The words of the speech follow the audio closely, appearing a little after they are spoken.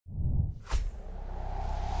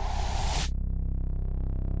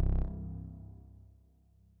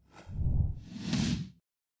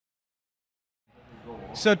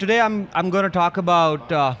So today I'm going to talk about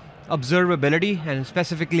observability and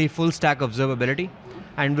specifically full-stack observability.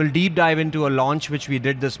 And we'll deep dive into a launch which we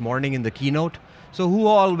did this morning in the keynote. So who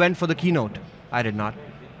all went for the keynote? I did not.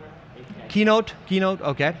 Keynote,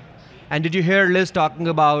 okay. And did you hear Liz talking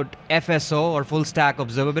about FSO or full-stack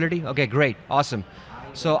observability? Okay, great, awesome.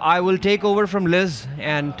 So I will take over from Liz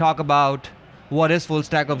and talk about what is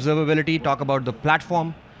full-stack observability, talk about the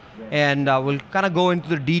platform, and we'll kind of go into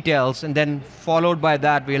the details, and then followed by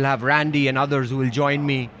that, we'll have Randy and others who will join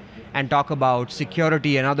me and talk about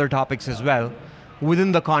security and other topics as well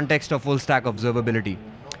within the context of full-stack observability.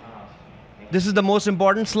 This is the most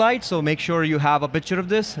important slide, so make sure you have a picture of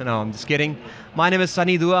this. No, I'm just kidding. My name is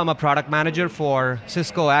Sunny Dua. I'm a product manager for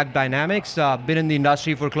Cisco AppDynamics. Been in the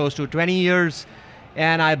industry for close to 20 years,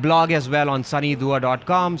 and I blog as well on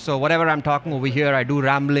sunnydua.com. So whatever I'm talking over here, I do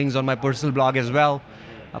ramblings on my personal blog as well.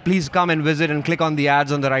 Please come and visit and click on the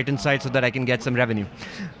ads on the right-hand side so that I can get some revenue.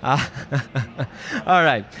 All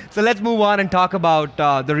right, so let's move on and talk about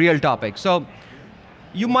the real topic. So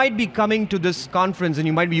you might be coming to this conference and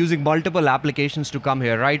you might be using multiple applications to come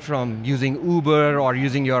here, right? From using Uber or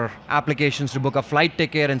using your applications to book a flight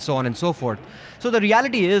ticket and so on and so forth. So the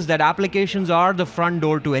reality is that applications are the front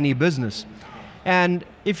door to any business. And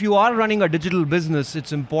if you are running a digital business,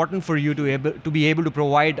 it's important for you to be able to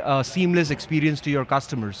provide a seamless experience to your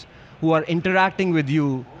customers who are interacting with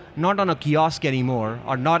you not on a kiosk anymore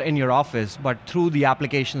or not in your office, but through the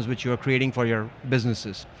applications which you are creating for your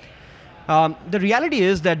businesses. The reality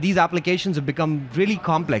is that these applications have become really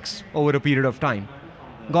complex over a period of time.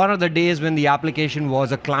 Gone are the days when the application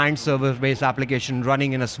was a client-server-based application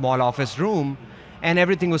running in a small office room and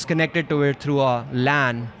everything was connected to it through a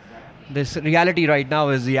LAN. This reality right now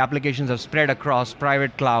is the applications have spread across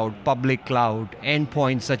private cloud, public cloud,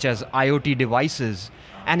 endpoints such as IoT devices,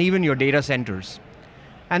 and even your data centers.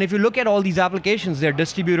 And if you look at all these applications, they're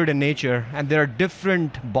distributed in nature, and there are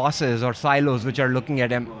different bosses or silos which are looking at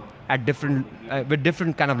them at with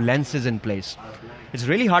different kind of lenses in place. It's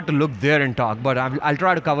really hard to look there and talk, but I'll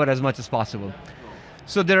try to cover as much as possible.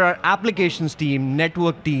 So there are applications team,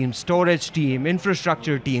 network team, storage team,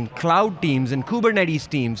 infrastructure team, cloud teams, and Kubernetes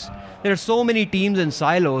teams. There are so many teams and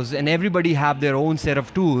silos, and everybody have their own set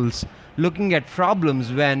of tools looking at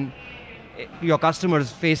problems when your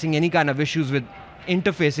customers facing any kind of issues with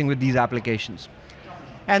interfacing with these applications.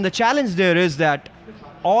 And the challenge there is that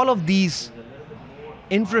all of these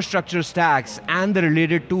infrastructure stacks and the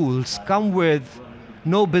related tools come with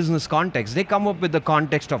no business context. They come up with the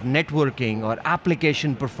context of networking or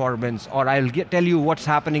application performance, or I'll tell you what's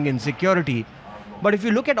happening in security. But if you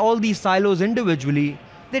look at all these silos individually,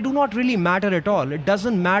 they do not really matter at all. It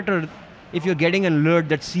doesn't matter if you're getting an alert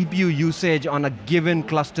that CPU usage on a given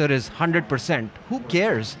cluster is 100%. Who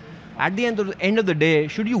cares? At the end of the day,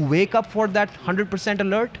 should you wake up for that 100%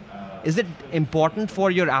 alert? Is it important for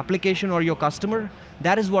your application or your customer?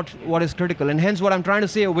 That is what is critical. And hence what I'm trying to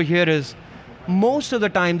say over here is, most of the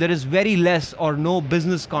time there is very less or no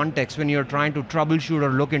business context when you're trying to troubleshoot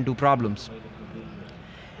or look into problems.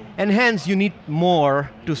 And hence you need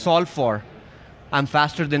more to solve for. I'm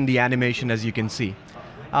faster than the animation, as you can see.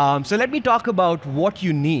 So let me talk about what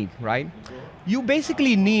you need, right? You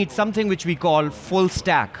basically need something which we call full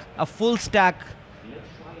stack. A full stack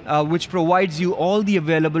which provides you all the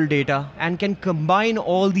available data and can combine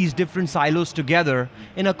all these different silos together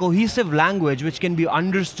in a cohesive language which can be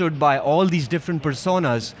understood by all these different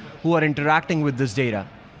personas who are interacting with this data.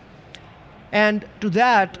 And to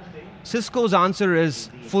that, Cisco's answer is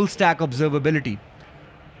full stack observability.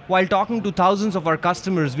 While talking to thousands of our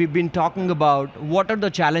customers, we've been talking about what are the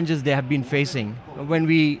challenges they have been facing. When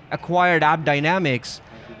we acquired AppDynamics,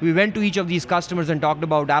 we went to each of these customers and talked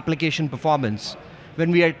about application performance.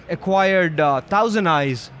 When we acquired Thousand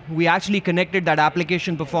Eyes, we actually connected that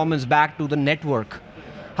application performance back to the network.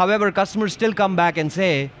 However, customers still come back and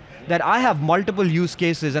say that I have multiple use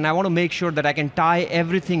cases and I want to make sure that I can tie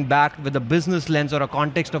everything back with a business lens or a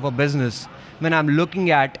context of a business when I'm looking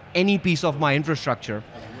at any piece of my infrastructure.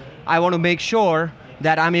 I want to make sure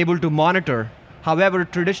that I'm able to monitor. However,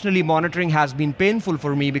 traditionally monitoring has been painful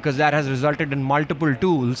for me because that has resulted in multiple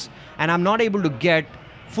tools, and I'm not able to get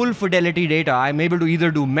full fidelity data. I'm able to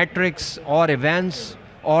either do metrics or events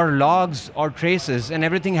or logs or traces, and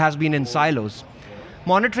everything has been in silos.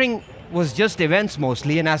 Monitoring was just events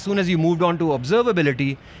mostly, and as soon as you moved on to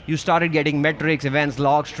observability, you started getting metrics, events,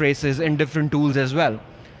 logs, traces in different tools as well.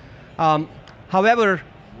 However,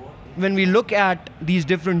 when we look at these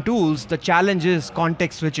different tools, the challenge is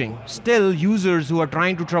context switching. Still, users who are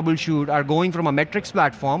trying to troubleshoot are going from a metrics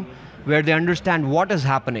platform where they understand what is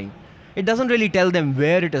happening, it doesn't really tell them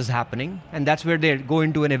where it is happening, and that's where they go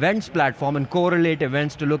into an events platform and correlate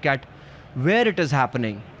events to look at where it is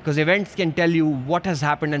happening, because events can tell you what has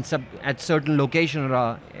happened at certain location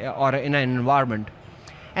or in an environment.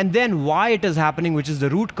 And then why it is happening, which is the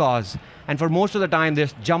root cause. And for most of the time, they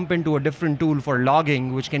jump into a different tool for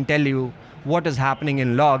logging, which can tell you what is happening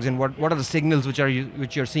in logs and what are the signals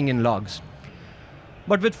which you're seeing in logs.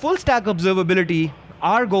 But with full stack observability,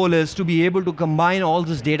 our goal is to be able to combine all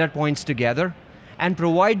these data points together and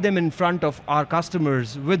provide them in front of our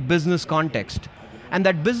customers with business context. And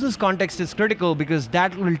that business context is critical because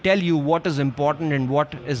that will tell you what is important and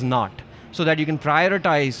what is not, so that you can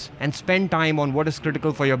prioritize and spend time on what is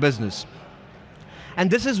critical for your business. And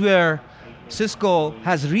this is where Cisco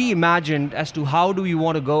has reimagined as to how do we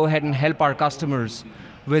want to go ahead and help our customers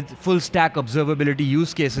with full stack observability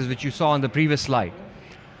use cases, which you saw on the previous slide.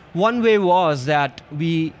 One way was that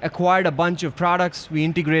we acquired a bunch of products, we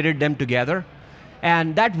integrated them together,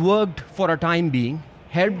 and that worked for a time being,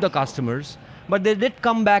 helped the customers, but they did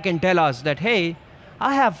come back and tell us that, hey,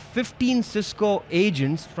 I have 15 Cisco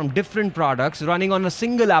agents from different products running on a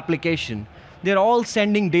single application. They're all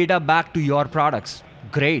sending data back to your products.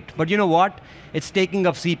 Great, but you know what? It's taking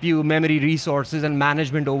up CPU, memory resources, and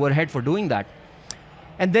management overhead for doing that.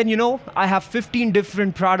 And then, I have 15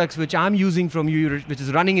 different products which I'm using from you, which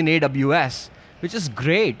is running in AWS, which is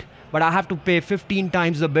great, but I have to pay 15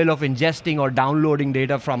 times the bill of ingesting or downloading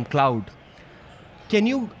data from cloud. Can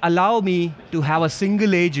you allow me to have a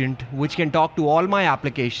single agent which can talk to all my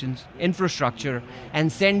applications, infrastructure,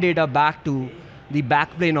 and send data back to the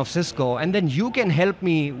backplane of Cisco, and then you can help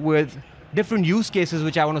me with different use cases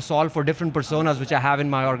which I want to solve for different personas which I have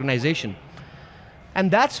in my organization. And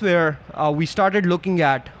that's where we started looking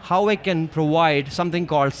at how I can provide something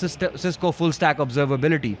called Cisco Full-Stack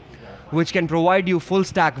Observability, which can provide you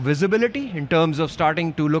full-stack visibility in terms of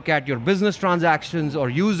starting to look at your business transactions or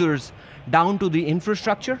users down to the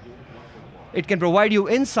infrastructure. It can provide you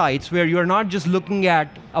insights where you're not just looking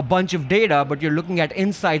at a bunch of data, but you're looking at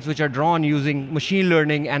insights which are drawn using machine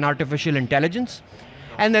learning and artificial intelligence.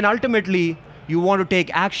 And then ultimately, you want to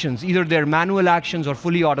take actions, either they're manual actions or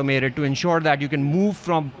fully automated, to ensure that you can move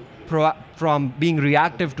from being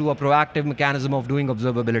reactive to a proactive mechanism of doing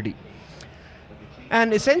observability.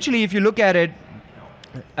 And essentially, if you look at it,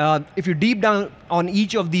 if you deep down on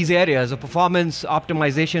each of these areas of performance,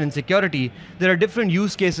 optimization, and security, there are different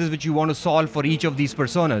use cases which you want to solve for each of these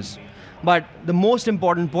personas. But the most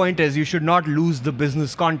important point is you should not lose the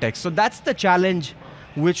business context. So that's the challenge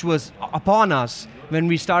which was upon us when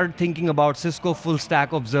we started thinking about Cisco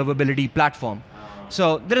Full-Stack Observability Platform.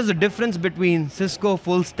 So there is a difference between Cisco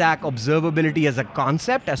Full-Stack Observability as a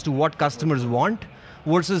concept as to what customers want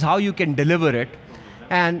versus how you can deliver it.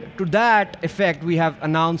 And to that effect, we have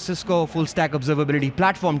announced Cisco Full-Stack Observability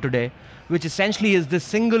Platform today, which essentially is this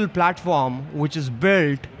single platform which is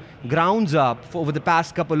built grounds up over the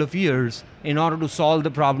past couple of years in order to solve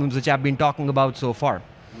the problems which I've been talking about so far.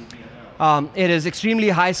 It is extremely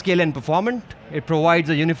high scale and performant. It provides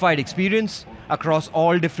a unified experience across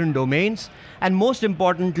all different domains. And most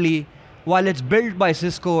importantly, while it's built by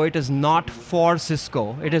Cisco, it is not for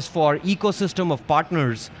Cisco. It is for ecosystem of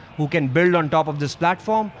partners who can build on top of this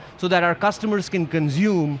platform so that our customers can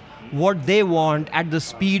consume what they want at the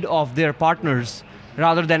speed of their partners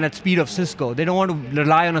rather than at speed of Cisco. They don't want to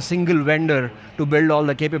rely on a single vendor to build all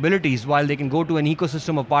the capabilities, while they can go to an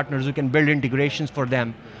ecosystem of partners who can build integrations for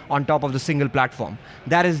them on top of the single platform.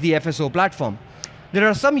 That is the FSO platform. There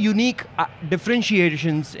are some unique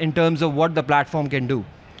differentiations in terms of what the platform can do.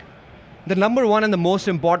 The number one and the most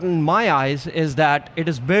important in my eyes is that it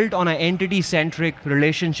is built on an entity-centric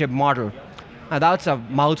relationship model. Now that's a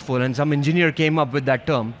mouthful, and some engineer came up with that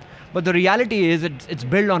term. But the reality is it's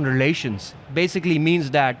built on relations. Basically means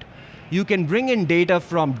that you can bring in data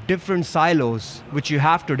from different silos, which you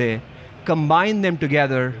have today, combine them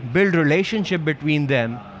together, build relationship between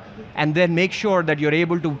them, and then make sure that you're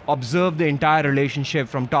able to observe the entire relationship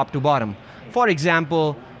from top to bottom. For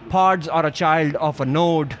example, pods are a child of a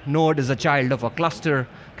node, node is a child of a cluster,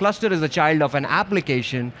 cluster is a child of an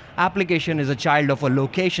application, application is a child of a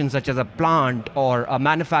location such as a plant or a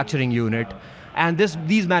manufacturing unit, and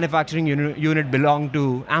these manufacturing unit belong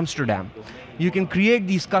to Amsterdam. You can create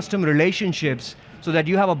these custom relationships so that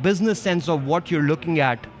you have a business sense of what you're looking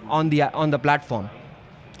at on the platform.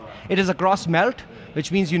 It is a cross-melt,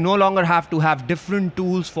 which means you no longer have to have different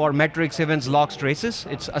tools for metrics, events, logs, traces.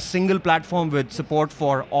 It's a single platform with support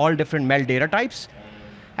for all different melt data types.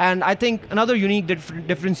 And I think another unique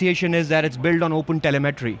differentiation is that it's built on open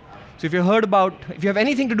telemetry. So if you have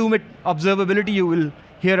anything to do with observability, you will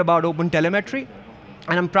hear about open telemetry.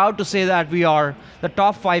 And I'm proud to say that we are the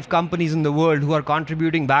top 5 companies in the world who are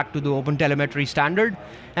contributing back to the OpenTelemetry standard.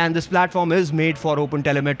 And this platform is made for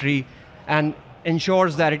OpenTelemetry and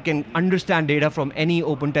ensures that it can understand data from any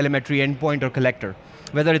OpenTelemetry endpoint or collector,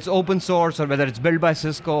 whether it's open source or whether it's built by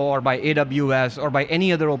Cisco or by AWS or by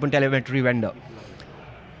any other OpenTelemetry vendor.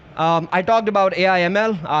 I talked about AI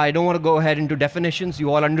ML. I don't want to go ahead into definitions.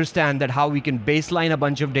 You all understand that how we can baseline a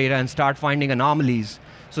bunch of data and start finding anomalies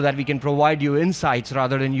so that we can provide you insights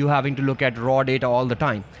rather than you having to look at raw data all the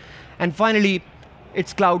time. And finally,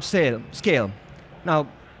 it's cloud scale. Now,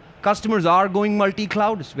 customers are going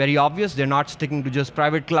multi-cloud. It's very obvious. They're not sticking to just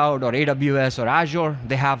private cloud or AWS or Azure.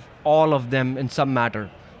 They have all of them in some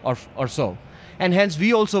matter or so. And hence,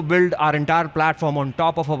 we also build our entire platform on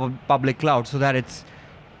top of a public cloud so that it's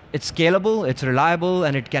scalable, it's reliable,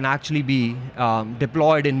 and it can actually be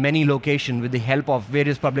deployed in many locations with the help of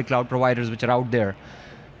various public cloud providers which are out there.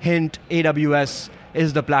 Hint, AWS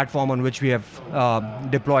is the platform on which we have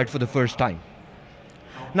deployed for the first time.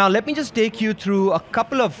 Now let me just take you through a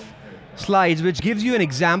couple of slides which gives you an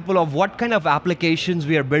example of what kind of applications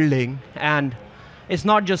we are building. And it's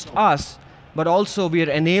not just us, but also we are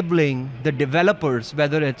enabling the developers,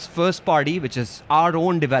 whether it's first party, which is our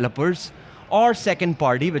own developers, or second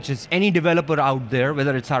party, which is any developer out there,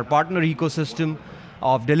 whether it's our partner ecosystem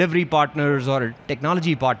of delivery partners or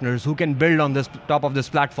technology partners who can build on this top of this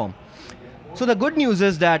platform. So the good news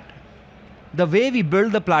is that the way we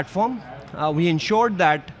build the platform, we ensured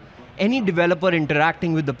that any developer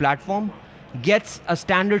interacting with the platform gets a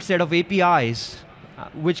standard set of APIs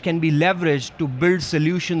which can be leveraged to build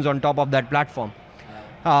solutions on top of that platform.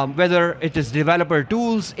 Whether it is developer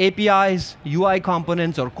tools, APIs, UI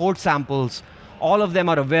components, or code samples, all of them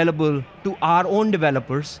are available to our own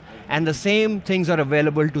developers, and the same things are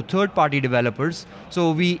available to third-party developers.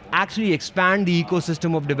 So we actually expand the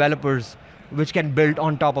ecosystem of developers which can build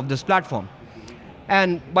on top of this platform.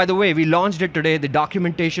 And by the way, we launched it today. The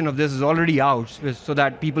documentation of this is already out so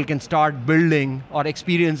that people can start building or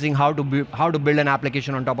experiencing how to build an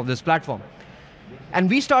application on top of this platform. And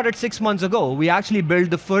we started 6 months ago. We actually built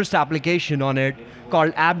the first application on it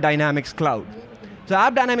called AppDynamics Cloud. So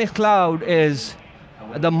AppDynamics Cloud is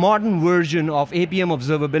the modern version of APM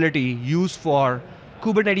observability used for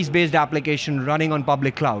Kubernetes-based application running on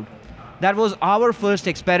public cloud. That was our first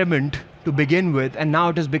experiment to begin with, and now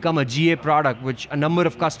it has become a GA product which a number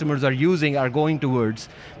of customers are using, are going towards,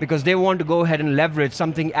 because they want to go ahead and leverage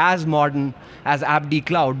something as modern as AppD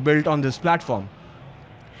Cloud built on this platform.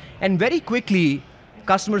 And very quickly,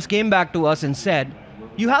 customers came back to us and said,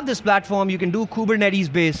 you have this platform, you can do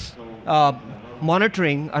Kubernetes-based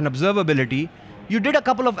monitoring and observability. You did a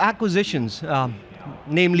couple of acquisitions,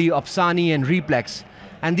 namely Opsani and Replex.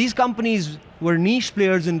 And these companies were niche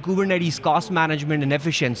players in Kubernetes cost management and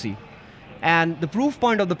efficiency. And the proof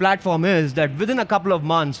point of the platform is that within a couple of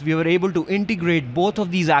months, we were able to integrate both of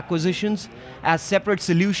these acquisitions as separate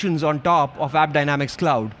solutions on top of AppDynamics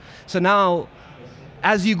Cloud. So now,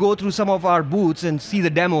 as you go through some of our booths and see the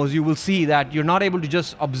demos, you will see that you're not able to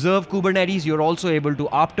just observe Kubernetes, you're also able to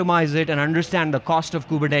optimize it and understand the cost of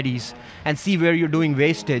Kubernetes and see where you're doing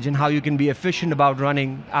wastage and how you can be efficient about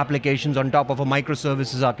running applications on top of a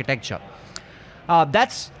microservices architecture.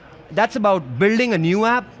 That's about building a new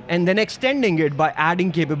app and then extending it by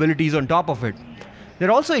adding capabilities on top of it. There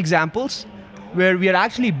are also examples where we are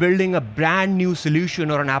actually building a brand new solution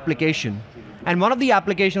or an application. And one of the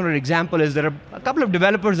application or example is there are a couple of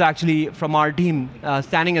developers actually from our team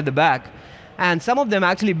standing at the back, and some of them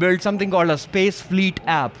actually built something called a Space Fleet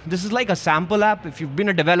app. This is like a sample app. If you've been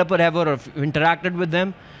a developer ever or if you've interacted with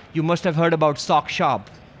them, you must have heard about Sock Shop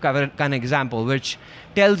kind of example, which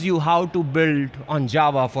tells you how to build on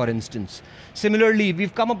Java, for instance. Similarly,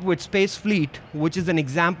 we've come up with Space Fleet, which is an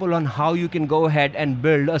example on how you can go ahead and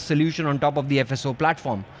build a solution on top of the FSO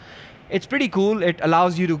platform. It's pretty cool. It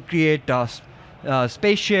allows you to create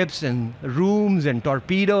spaceships and rooms and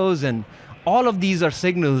torpedoes, and all of these are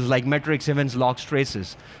signals like metrics, events, logs,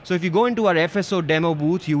 traces. So if you go into our FSO demo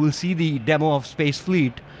booth, you will see the demo of Space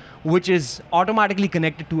Fleet, which is automatically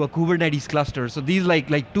connected to a Kubernetes cluster. So these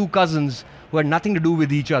like two cousins who had nothing to do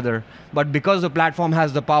with each other, but because the platform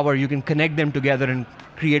has the power, you can connect them together and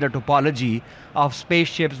create a topology of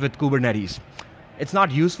spaceships with Kubernetes. It's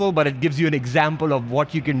not useful, but it gives you an example of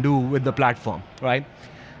what you can do with the platform, right?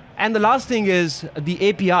 And the last thing is the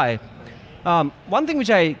API. One thing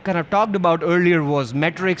which I kind of talked about earlier was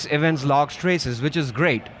metrics, events, logs, traces, which is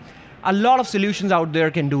great. A lot of solutions out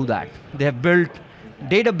there can do that. They have built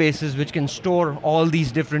databases which can store all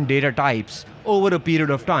these different data types over a period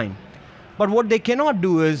of time. But what they cannot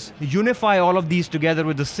do is unify all of these together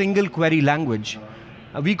with a single query language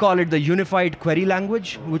We call it the unified query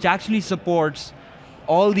language, which actually supports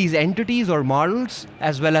all these entities or models,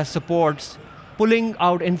 as well as supports pulling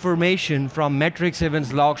out information from metrics,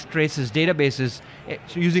 events, logs, traces, databases,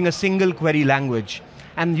 using a single query language.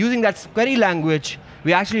 And using that query language,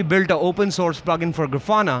 we actually built an open source plugin for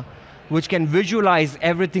Grafana, which can visualize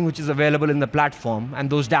everything which is available in the platform, and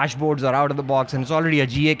those dashboards are out of the box, and it's already a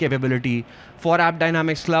GA capability for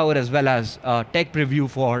AppDynamics Cloud, as well as tech preview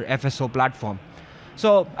for FSO platform.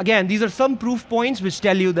 So again, these are some proof points which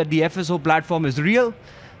tell you that the FSO platform is real.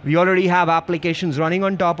 We already have applications running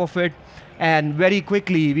on top of it, and very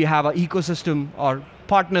quickly we have an ecosystem or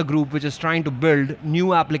partner group which is trying to build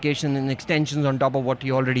new applications and extensions on top of what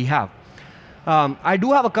you already have. I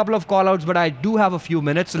do have a couple of callouts, but I do have a few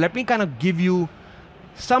minutes, so let me kind of give you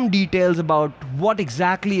some details about what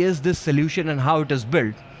exactly is this solution and how it is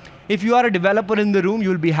built. If you are a developer in the room,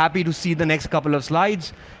 you'll be happy to see the next couple of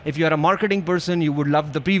slides. If you're a marketing person, you would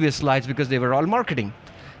love the previous slides because they were all marketing.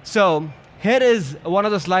 So here is one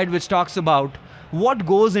of the slides which talks about what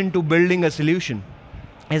goes into building a solution.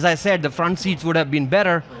 As I said, the front seats would have been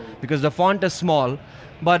better because the font is small,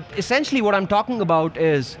 but essentially what I'm talking about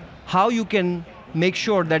is how you can make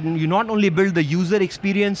sure that you not only build the user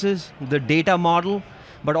experiences, the data model,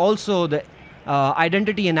 but also the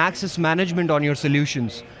identity and access management on your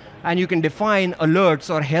solutions. And you can define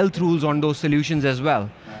alerts or health rules on those solutions as well.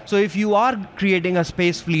 So if you are creating a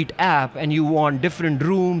space fleet app and you want different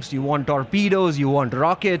rooms, you want torpedoes, you want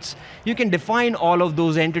rockets, you can define all of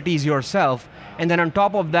those entities yourself. And then on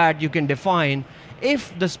top of that, you can define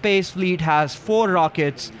if the space fleet has 4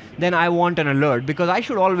 rockets, then I want an alert, because I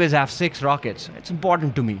should always have 6 rockets. It's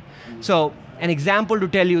important to me. So an example to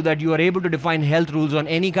tell you that you are able to define health rules on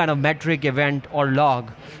any kind of metric, event, or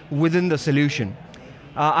log within the solution.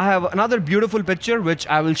 I have another beautiful picture which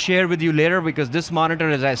I will share with you later, because this monitor,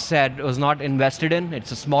 as I said, was not invested in.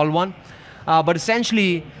 It's a small one. But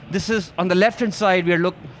essentially, this is on the left-hand side, we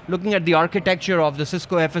are looking at the architecture of the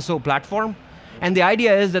Cisco FSO platform. And the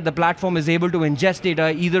idea is that the platform is able to ingest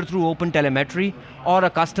data either through open telemetry or a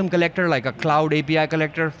custom collector like a cloud API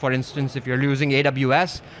collector. For instance, if you're using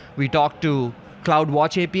AWS, we talk to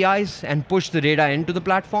CloudWatch APIs and push the data into the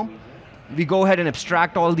platform. We go ahead and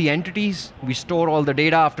abstract all the entities. We store all the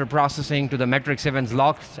data after processing to the metrics, events,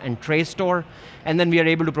 logs, and trace store. And then we are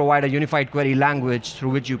able to provide a unified query language through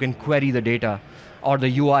which you can query the data, or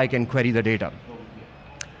the UI can query the data.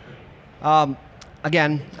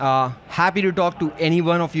 Again, happy to talk to any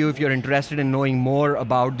one of you if you're interested in knowing more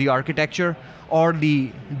about the architecture or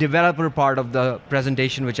the developer part of the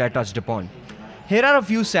presentation which I touched upon. Here are a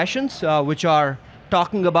few sessions which are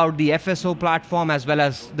talking about the FSO platform as well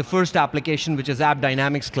as the first application, which is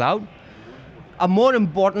AppDynamics Cloud. A more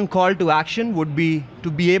important call to action would be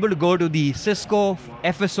to be able to go to the Cisco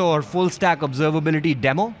FSO or Full-Stack Observability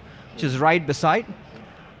demo, which is right beside.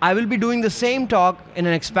 I will be doing the same talk in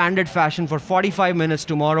an expanded fashion for 45 minutes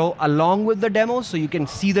tomorrow along with the demo, so you can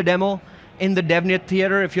see the demo in the DevNet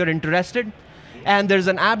Theater if you're interested. And there's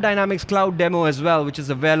an AppDynamics Cloud demo as well, which is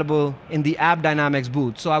available in the AppDynamics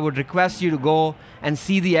booth. So I would request you to go and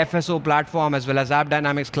see the FSO platform as well as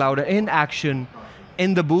AppDynamics Cloud in action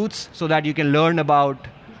in the booths so that you can learn about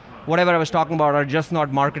whatever I was talking about are just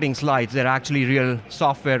not marketing slides. They're actually real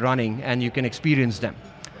software running and you can experience them.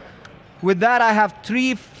 With that, I have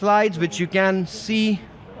 3 slides which you can see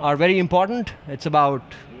are very important. It's about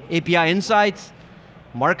API insights,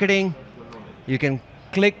 marketing. You can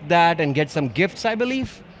click that and get some gifts, I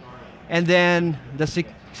believe. And then the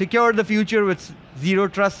secure the future with zero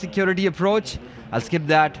trust security approach. I'll skip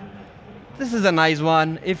that. This is a nice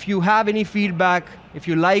one. If you have any feedback, if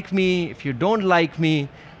you like me, if you don't like me,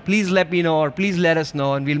 please let me know or please let us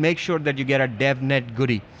know and we'll make sure that you get a DevNet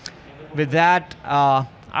goodie. With that,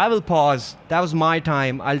 I will pause. That was my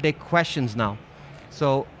time. I'll take questions now.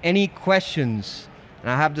 So any questions? And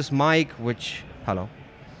I have this mic which, hello,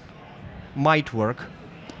 might work.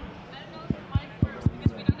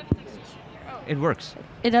 It works.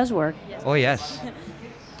 It does work. Yes. Oh, yes.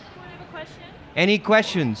 Any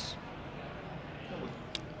questions?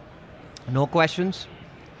 No questions?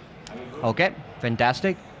 Okay,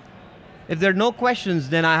 fantastic. If there are no questions,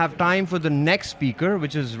 then I have time for the next speaker,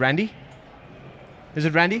 which is Randy. Is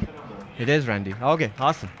it Randy? It is Randy. Okay,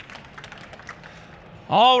 awesome.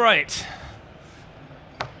 All right.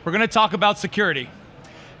 We're going to talk about security.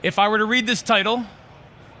 If I were to read this title,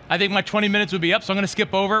 I think my 20 minutes would be up, so I'm going to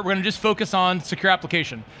skip over. We're going to just focus on secure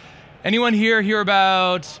application. Anyone here hear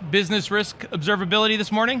about business risk observability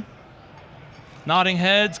this morning? Nodding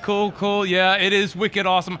heads, cool, cool. Yeah, it is wicked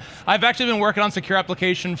awesome. I've actually been working on secure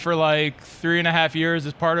application for like 3.5 years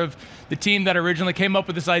as part of the team that originally came up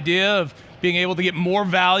with this idea of being able to get more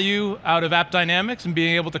value out of AppDynamics and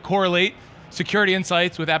being able to correlate security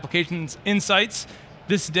insights with applications insights.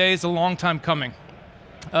 This day is a long time coming.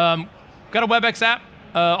 Got a WebEx app.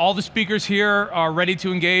 All the speakers here are ready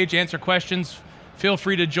to engage, answer questions. Feel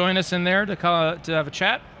free to join us in there to have a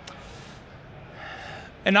chat.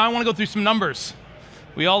 And now I want to go through some numbers.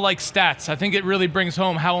 We all like stats. I think it really brings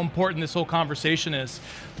home how important this whole conversation is.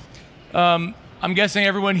 I'm guessing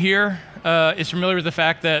everyone here is familiar with the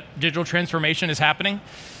fact that digital transformation is happening.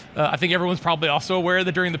 I think everyone's probably also aware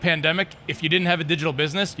that during the pandemic, if you didn't have a digital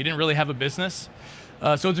business, you didn't really have a business.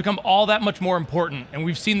 So it's become all that much more important, and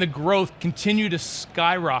we've seen the growth continue to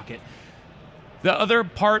skyrocket. The other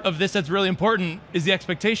part of this that's really important is the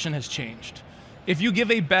expectation has changed. If you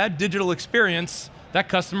give a bad digital experience, that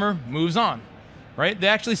customer moves on, right? They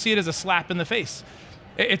actually see it as a slap in the face.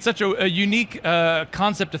 It's such a unique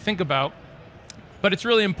concept to think about, but it's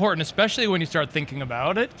really important, especially when you start thinking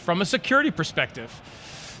about it from a security perspective.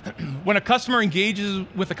 When a customer engages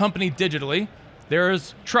with a company digitally, there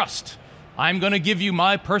is trust. I'm going to give you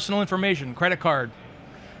my personal information, credit card,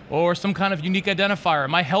 or some kind of unique identifier,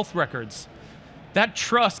 my health records. That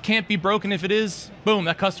trust can't be broken. If it is, boom,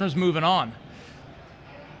 that customer's moving on.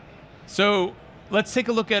 So let's take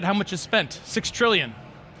a look at how much is spent. 6 trillion.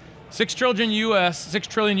 6 trillion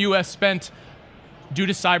US spent due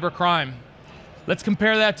to cybercrime. Let's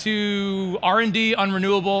compare that to R&D on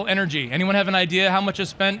renewable energy. Anyone have an idea how much is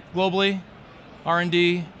spent globally?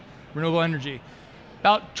 R&D, renewable energy.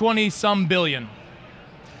 About 20-some billion.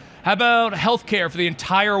 How about healthcare for the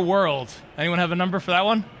entire world? Anyone have a number for that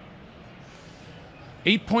one?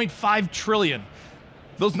 8.5 trillion.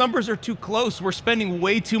 Those numbers are too close. We're spending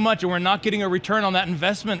way too much and we're not getting a return on that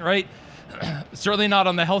investment, right? Certainly not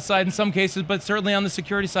on the health side in some cases, but certainly on the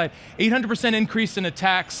security side. 800% increase in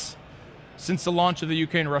attacks since the launch of the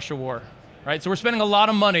Ukraine-Russia war, right? So we're spending a lot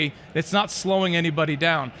of money. It's not slowing anybody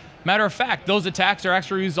down. Matter of fact, those attacks are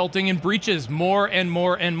actually resulting in breaches more and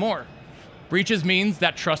more and more. Breaches means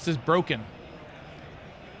that trust is broken.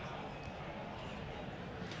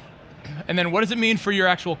 And then what does it mean for your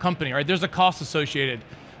actual company, right? There's a cost associated.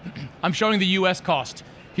 I'm showing the US cost.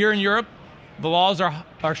 Here in Europe, the laws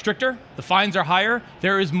are stricter, the fines are higher,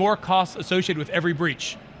 there is more cost associated with every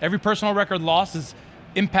breach. Every personal record loss is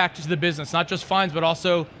impact to the business, not just fines, but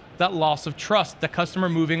also that loss of trust, the customer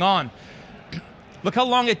moving on. Look how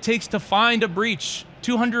long it takes to find a breach,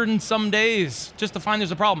 200 and some days, just to find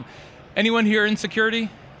there's a problem. Anyone here in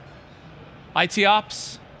security? IT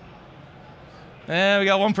ops? We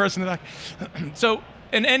got one person in the back. So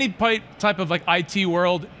in any type of like IT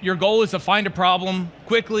world, your goal is to find a problem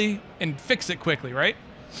quickly and fix it quickly, right?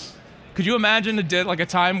 Could you imagine a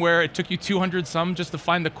time where it took you 200 some just to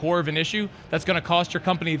find the core of an issue that's going to cost your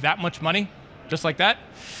company that much money, just like that?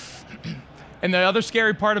 And the other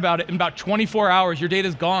scary part about it, in about 24 hours, your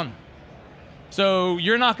data's gone. So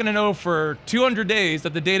you're not going to know for 200 days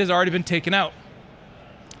that the data's already been taken out.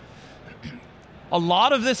 A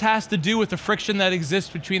lot of this has to do with the friction that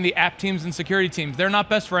exists between the app teams and security teams. They're not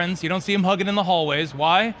best friends. You don't see them hugging in the hallways.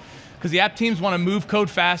 Why? Because the app teams want to move code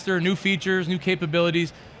faster, new features, new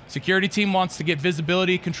capabilities. Security team wants to get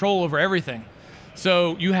visibility, control over everything.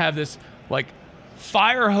 So you have this like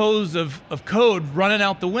fire hose of code running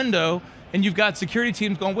out the window, and you've got security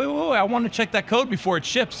teams going, wait, I want to check that code before it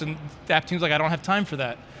ships, and the app team's like, I don't have time for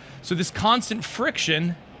that. So this constant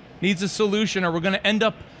friction needs a solution, or we're going to end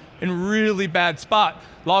up in a really bad spot.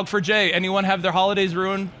 Log4j, anyone have their holidays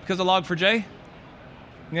ruined because of Log4j?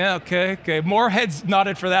 Yeah, okay. More heads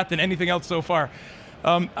nodded for that than anything else so far.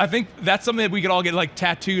 I think that's something that we could all get like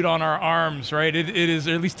tattooed on our arms, right? It is,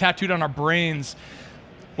 or at least tattooed on our brains.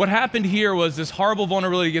 What happened here was this horrible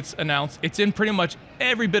vulnerability gets announced. It's in pretty much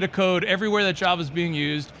every bit of code, everywhere that Java is being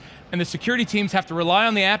used, and the security teams have to rely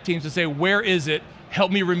on the app teams to say, where is it?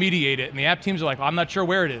 Help me remediate it. And the app teams are like, well, I'm not sure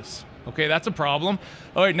where it is. Okay, that's a problem.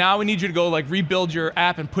 All right, now we need you to go like rebuild your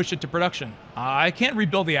app and push it to production. I can't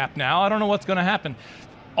rebuild the app now. I don't know what's going to happen.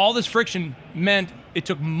 All this friction meant it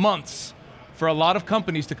took months for a lot of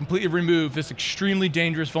companies to completely remove this extremely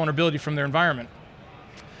dangerous vulnerability from their environment.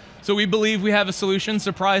 So we believe we have a solution,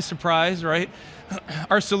 surprise, surprise, right?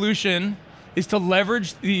 Our solution is to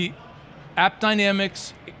leverage the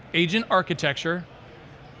AppDynamics agent architecture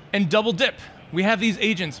and double dip. We have these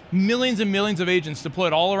agents, millions and millions of agents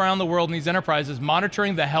deployed all around the world in these enterprises,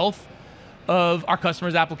 monitoring the health of our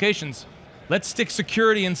customers' applications. Let's stick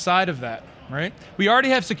security inside of that. right? We already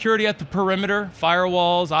have security at the perimeter,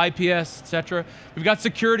 firewalls, IPS, et cetera. We've got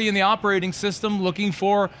security in the operating system, looking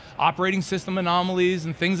for operating system anomalies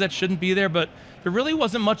and things that shouldn't be there, but there really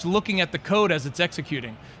wasn't much looking at the code as it's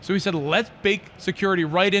executing. So we said, let's bake security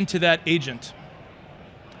right into that agent.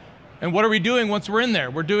 And what are we doing once we're in there?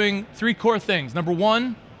 We're doing 3 core things. Number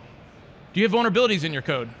 1, do you have vulnerabilities in your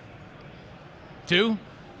code? 2,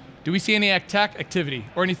 do we see any attack activity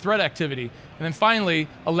or any threat activity? And then finally,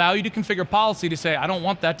 allow you to configure policy to say, I don't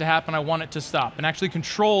want that to happen, I want it to stop, and actually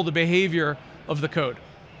control the behavior of the code.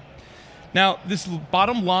 Now, this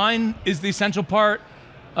bottom line is the essential part.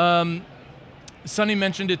 Sunny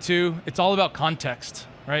mentioned it too. It's all about context,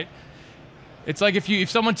 right? It's like if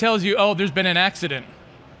someone tells you, oh, there's been an accident,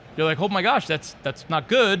 you're like, oh my gosh, that's not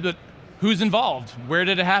good, but who's involved? Where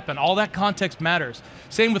did it happen? All that context matters.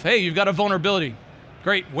 Same with, hey, you've got a vulnerability.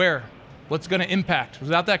 Great, where? What's going to impact?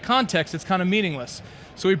 Without that context, it's kind of meaningless.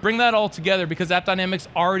 So we bring that all together because AppDynamics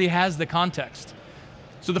already has the context.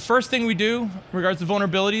 So the first thing we do in regards to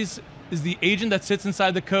vulnerabilities is the agent that sits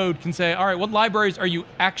inside the code can say, all right, what libraries are you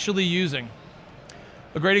actually using?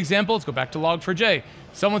 A great example, let's go back to Log4j.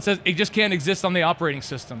 Someone says, it just can't exist on the operating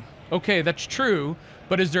system. Okay, that's true,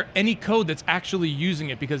 but is there any code that's actually using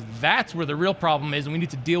it? Because that's where the real problem is, and we need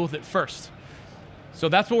to deal with it first. So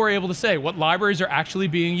that's what we're able to say, what libraries are actually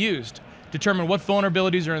being used. Determine what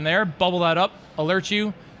vulnerabilities are in there, bubble that up, alert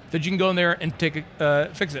you, that you can go in there and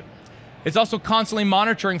fix it. It's also constantly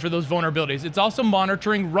monitoring for those vulnerabilities. It's also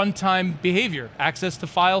monitoring runtime behavior, access to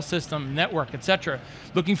file system, network, et cetera,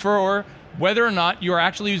 looking for whether or not you're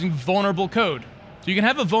actually using vulnerable code. So you can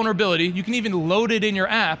have a vulnerability, you can even load it in your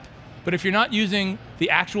app, but if you're not using the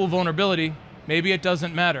actual vulnerability, maybe it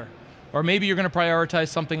doesn't matter. Or maybe you're going to prioritize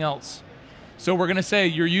something else. So we're going to say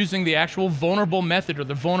you're using the actual vulnerable method or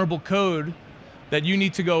the vulnerable code that you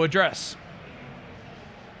need to go address.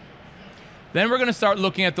 Then we're going to start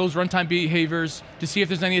looking at those runtime behaviors to see if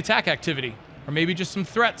there's any attack activity, or maybe just some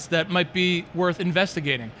threats that might be worth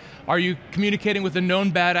investigating. Are you communicating with a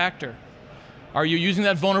known bad actor? Are you using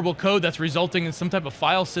that vulnerable code that's resulting in some type of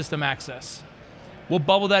file system access? We'll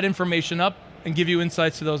bubble that information up and give you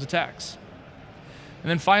insights to those attacks. And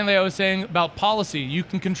then finally, I was saying about policy. You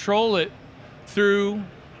can control it through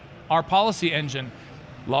our policy engine.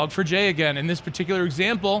 Log4j again. In this particular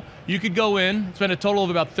example, you could go in, spend a total of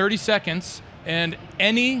about 30 seconds, and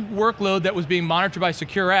any workload that was being monitored by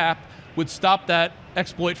Secure App would stop that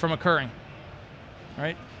exploit from occurring. All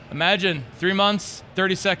right? Imagine 3 months,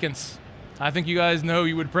 30 seconds. I think you guys know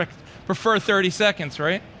you would prefer 30 seconds,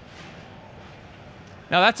 right?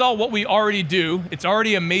 Now that's all what we already do. It's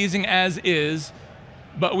already amazing as is,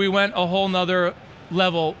 but we went a whole nother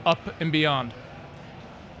level up and beyond.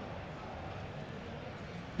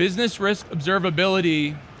 Business risk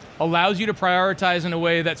observability allows you to prioritize in a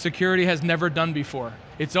way that security has never done before.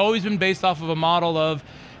 It's always been based off of a model of,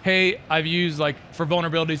 hey, I've used, like, for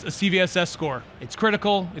vulnerabilities, a CVSS score. It's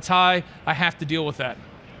critical, it's high, I have to deal with that.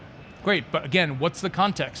 Great, but again, what's the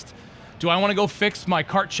context? Do I want to go fix my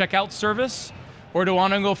cart checkout service, or do I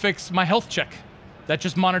want to go fix my health check? That's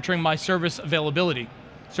just monitoring my service availability.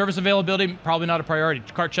 Service availability, probably not a priority.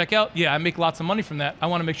 Cart checkout, yeah, I make lots of money from that. I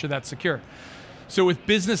want to make sure that's secure. So with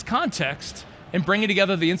business context, and bringing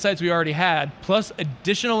together the insights we already had, plus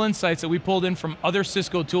additional insights that we pulled in from other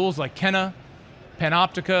Cisco tools like Kenna,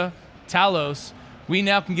 Panoptica, Talos, we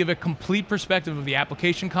now can give a complete perspective of the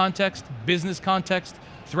application context, business context,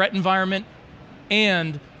 threat environment,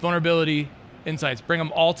 and vulnerability insights. Bring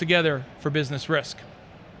them all together for business risk.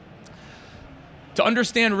 To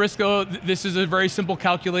understand risk, though, this is a very simple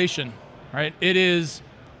calculation, right? It is,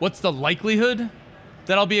 what's the likelihood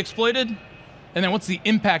that I'll be exploited? And then what's the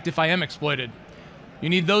impact if I am exploited? You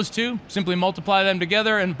need those two, simply multiply them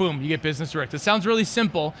together, and boom, you get business risk. It sounds really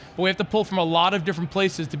simple, but we have to pull from a lot of different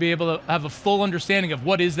places to be able to have a full understanding of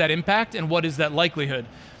what is that impact and what is that likelihood.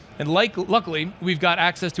 And luckily, we've got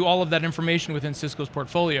access to all of that information within Cisco's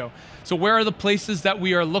portfolio. So where are the places that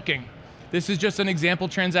we are looking? This is just an example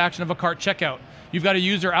transaction of a cart checkout. You've got a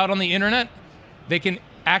user out on the internet, they can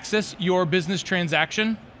access your business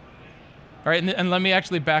transaction. All right, and let me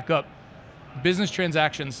actually back up. Business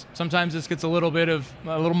transactions, sometimes this gets a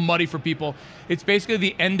little muddy for people. It's basically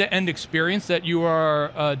the end-to-end experience that you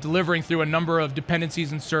are delivering through a number of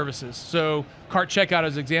dependencies and services. So cart checkout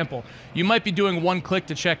as an example. You might be doing one click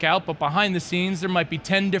to check out, but behind the scenes there might be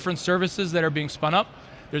 10 different services that are being spun up.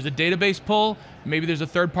 There's a database pull, maybe there's a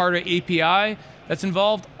third-party API that's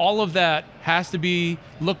involved. All of that has to be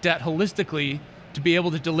looked at holistically to be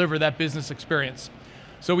able to deliver that business experience.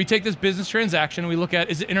 So we take this business transaction, we look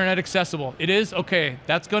at, is it internet accessible? It is, okay,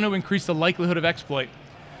 that's going to increase the likelihood of exploit.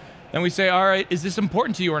 Then we say, all right, is this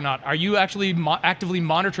important to you or not? Are you actually actively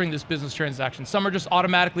monitoring this business transaction? Some are just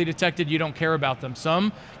automatically detected, you don't care about them.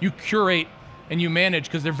 Some you curate and you manage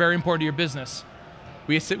because they're very important to your business.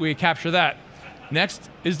 We capture that. Next,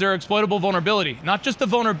 is there exploitable vulnerability? Not just the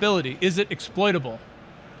vulnerability, is it exploitable?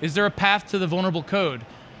 Is there a path to the vulnerable code?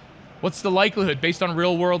 What's the likelihood based on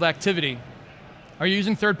real world activity? Are you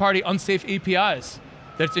using third-party unsafe APIs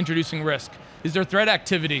that's introducing risk? Is there threat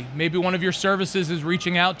activity? Maybe one of your services is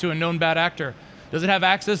reaching out to a known bad actor. Does it have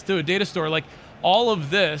access to a data store? Like, all of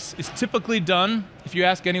this is typically done, if you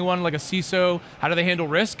ask anyone like a CISO, how do they handle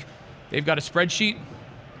risk? They've got a spreadsheet,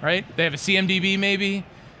 right? They have a CMDB maybe.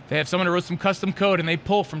 They have someone who wrote some custom code and they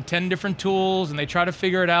pull from 10 different tools and they try to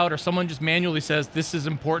figure it out, or someone just manually says, this is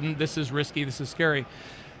important, this is risky, this is scary.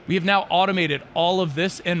 We have now automated all of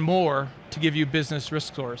this and more to give you business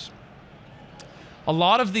risk scores. A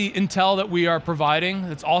lot of the intel that we are providing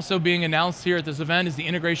that's also being announced here at this event is the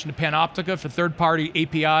integration to Panoptica for third-party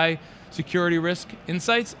API security risk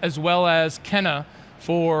insights, as well as Kenna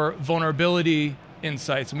for vulnerability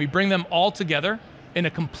insights. And we bring them all together in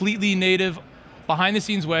a completely native,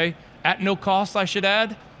 behind-the-scenes way, at no cost, I should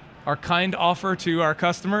add, our kind offer to our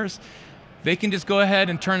customers. They can just go ahead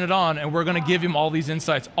and turn it on, and we're going to give them all these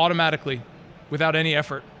insights automatically, without any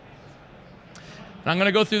effort. And I'm going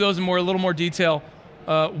to go through those in a little more detail.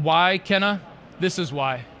 Why Kenna? This is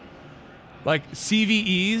why. Like,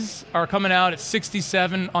 CVEs are coming out at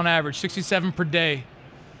 67 on average, 67 per day.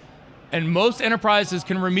 And most enterprises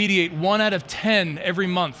can remediate 1 out of 10 every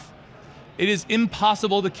month. It is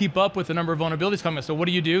impossible to keep up with the number of vulnerabilities coming. So what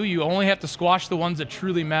do? You only have to squash the ones that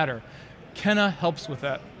truly matter. Kenna helps with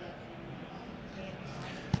that.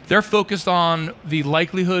 They're focused on the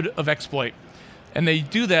likelihood of exploit. And they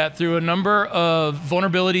do that through a number of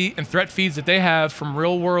vulnerability and threat feeds that they have from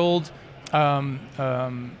real world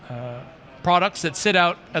products that sit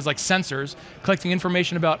out as like sensors, collecting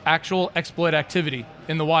information about actual exploit activity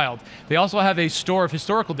in the wild. They also have a store of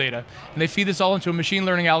historical data, and they feed this all into a machine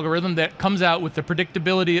learning algorithm that comes out with the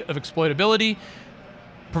predictability of exploitability,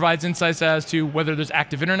 provides insights as to whether there's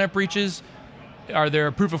active internet breaches, are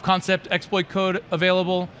there proof of concept exploit code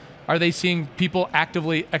available, are they seeing people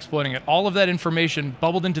actively exploiting it? All of that information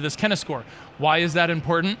bubbled into this Kenna score. Why is that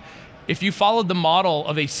important? If you followed the model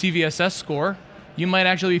of a CVSS score, you might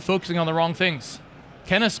actually be focusing on the wrong things.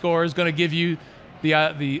 Kenna score is going to give you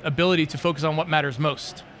the ability to focus on what matters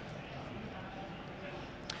most.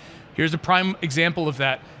 Here's a prime example of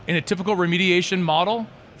that. In a typical remediation model,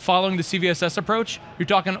 following the CVSS approach, you're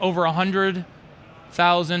talking over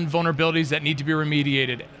 100,000 vulnerabilities that need to be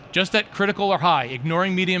remediated, just at critical or high,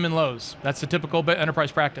 ignoring medium and lows. That's the typical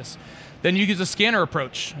enterprise practice. Then you use a scanner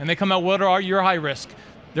approach, and they come out, what are your high risk?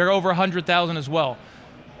 They're over 100,000 as well.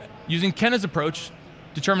 Using Kenna's approach,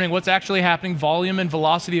 determining what's actually happening, volume and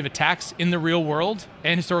velocity of attacks in the real world,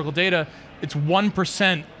 and historical data, it's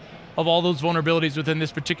 1% of all those vulnerabilities within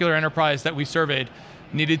this particular enterprise that we surveyed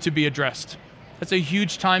needed to be addressed. That's a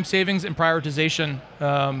huge time savings and prioritization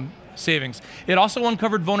savings. It also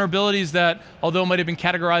uncovered vulnerabilities that, although might have been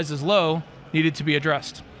categorized as low, needed to be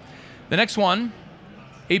addressed. The next one,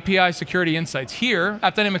 API security insights. Here,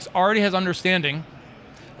 AppDynamics already has understanding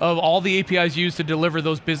of all the APIs used to deliver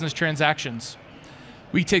those business transactions.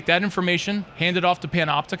 We take that information, hand it off to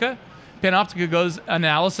Panoptica. Panoptica goes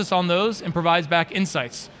analysis on those and provides back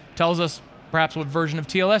insights. Tells us perhaps what version of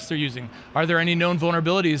TLS they're using. Are there any known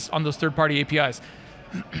vulnerabilities on those third-party APIs?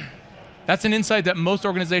 That's an insight that most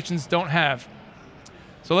organizations don't have.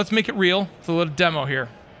 So let's make it real with a little demo here.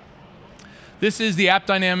 This is the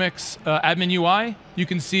AppDynamics admin UI. You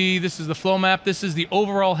can see this is the flow map. This is the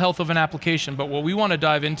overall health of an application. But what we want to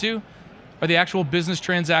dive into are the actual business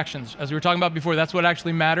transactions. As we were talking about before, that's what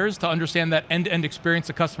actually matters to understand that end-to-end experience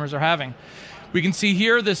that customers are having. We can see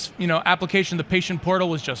here this application, the patient portal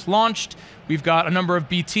was just launched. We've got a number of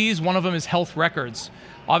BTs. One of them is health records.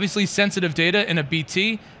 Obviously sensitive data in a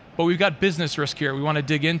BT, but we've got business risk here we want to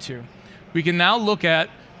dig into. We can now look at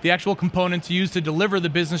the actual components used to deliver the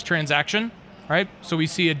business transaction, right? So we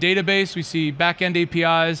see a database, we see back-end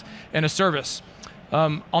APIs, and a service.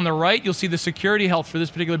 On the right, you'll see the security health for this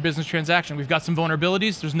particular business transaction. We've got some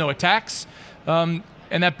vulnerabilities, there's no attacks, and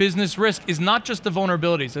that business risk is not just the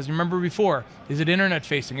vulnerabilities, as you remember before. Is it internet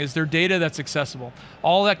facing? Is there data that's accessible?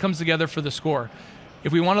 All that comes together for the score.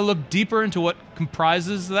 If we want to look deeper into what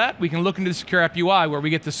comprises that, we can look into the Secure App UI where we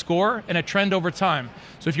get the score and a trend over time.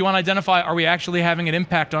 So if you want to identify, are we actually having an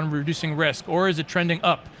impact on reducing risk, or is it trending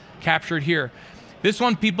up, captured here? This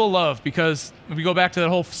one people love because if we go back to that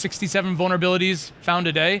whole 67 vulnerabilities found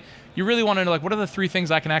today, you really want to know, like, what are the 3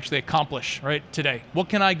 things I can actually accomplish, right, today? What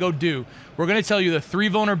can I go do? We're going to tell you the 3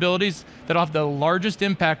 vulnerabilities that have the largest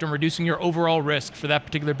impact on reducing your overall risk for that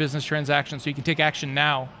particular business transaction so you can take action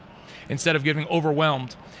now instead of getting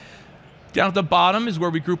overwhelmed. Down at the bottom is where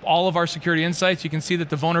we group all of our security insights. You can see that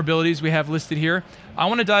the vulnerabilities we have listed here. I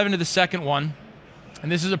want to dive into the second one, and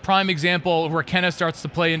this is a prime example of where Kenna starts to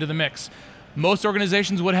play into the mix. Most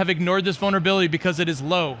organizations would have ignored this vulnerability because it is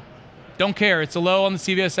low. Don't care, it's a low on the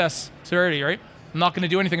CVSS severity, right? I'm not going to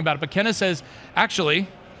do anything about it. But Kenna says, actually,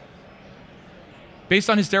 based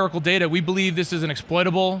on historical data, we believe this is an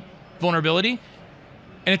exploitable vulnerability,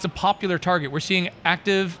 and it's a popular target. We're seeing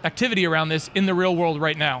activity around this in the real world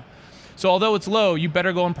right now. So although it's low, you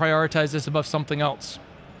better go and prioritize this above something else.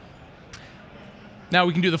 Now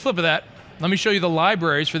we can do the flip of that. Let me show you the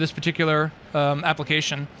libraries for this particular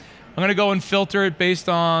application. I'm going to go and filter it based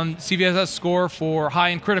on CVSS score for high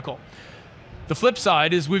and critical. The flip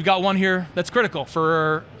side is we've got one here that's critical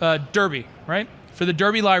for Derby, right? For the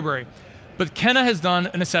Derby library. But Kenna has done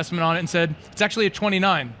an assessment on it and said, it's actually a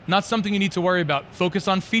 29, not something you need to worry about. Focus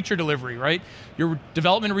on feature delivery, right? Your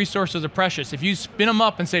development resources are precious. If you spin them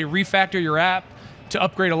up and say refactor your app to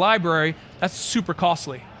upgrade a library, that's super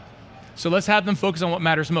costly. So let's have them focus on what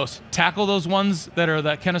matters most. Tackle those ones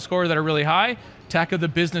that Kenna score that are really high, tackle the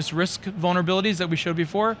business risk vulnerabilities that we showed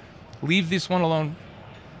before, leave this one alone.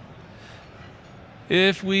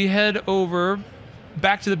 If we head over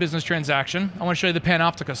back to the business transaction, I want to show you the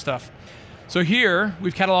Panoptica stuff. So here,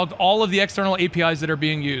 we've cataloged all of the external APIs that are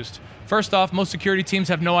being used. First off, most security teams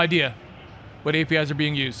have no idea what APIs are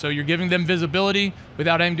being used. So you're giving them visibility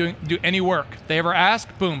without having to do any work. If they ever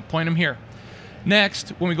ask, boom, point them here. Next,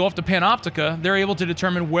 when we go off to Panoptica, they're able to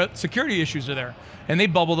determine what security issues are there, and they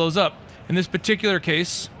bubble those up. In this particular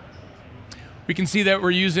case, we can see that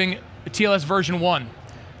we're using TLS version 1.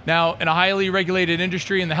 Now, in a highly regulated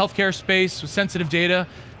industry, in the healthcare space with sensitive data,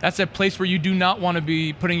 that's a place where you do not want to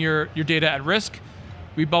be putting your data at risk.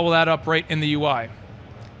 We bubble that up right in the UI.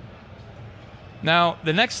 Now,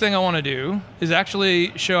 the next thing I want to do is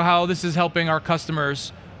actually show how this is helping our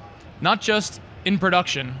customers, not just in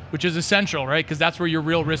production, which is essential, right? Because that's where your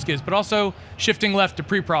real risk is, but also shifting left to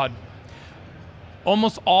pre-prod.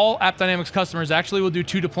 Almost all AppDynamics customers actually will do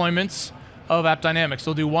 2 deployments of AppDynamics.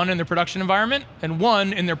 They'll do one in their production environment and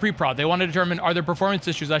one in their pre-prod. They want to determine, are there performance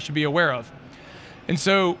issues I should be aware of? And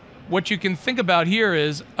so what you can think about here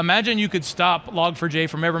is, imagine you could stop Log4j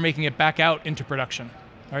from ever making it back out into production,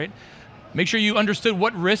 right? Make sure you understood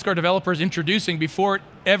what risk our developer is introducing before it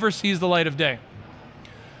ever sees the light of day.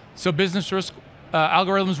 So business risk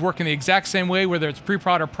algorithms work in the exact same way, whether it's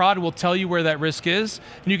pre-prod or prod, will tell you where that risk is.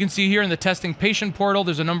 And you can see here in the testing patient portal,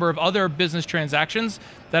 there's a number of other business transactions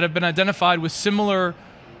that have been identified with similar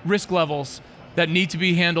risk levels that need to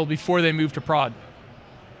be handled before they move to prod.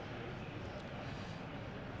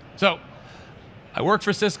 So, I work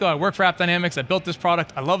for Cisco, I work for AppDynamics, I built this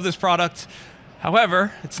product, I love this product.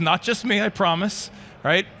 However, it's not just me, I promise,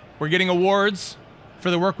 right? We're getting awards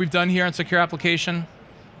for the work we've done here on Secure Application.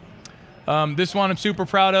 This one I'm super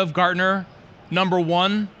proud of, Gartner,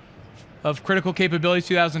 #1 of Critical Capabilities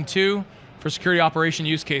 2002 for security operation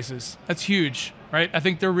use cases. That's huge, right? I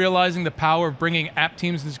think they're realizing the power of bringing app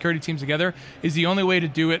teams and security teams together is the only way to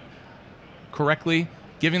do it correctly.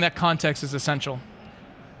 Giving that context is essential.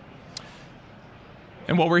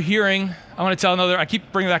 And what we're hearing, I want to tell another, I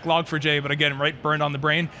keep bringing back Log4j, but again, right, burned on the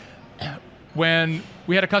brain. When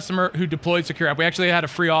we had a customer who deployed Secure App, we actually had a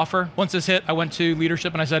free offer. Once this hit, I went to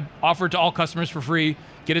leadership and I said, offer it to all customers for free,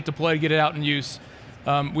 get it deployed, get it out in use.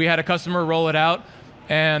 We had a customer roll it out,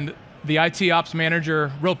 and the IT ops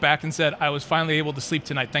manager wrote back and said, I was finally able to sleep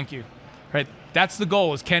tonight, thank you. Right? That's the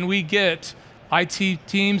goal, is can we get IT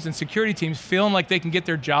teams and security teams feeling like they can get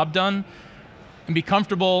their job done and be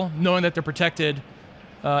comfortable knowing that they're protected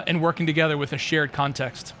and working together with a shared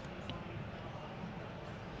context.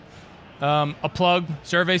 A plug,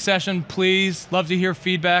 survey session, please. Love to hear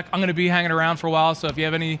feedback. I'm going to be hanging around for a while, so if you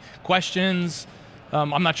have any questions,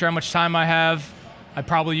 I'm not sure how much time I have. I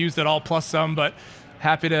probably used it all plus some, but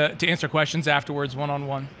happy to answer questions afterwards,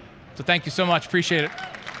 one-on-one. So thank you so much, appreciate it.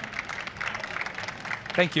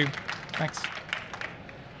 Thank you, thanks.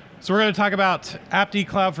 So we're going to talk about AppD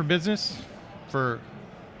Cloud for Business for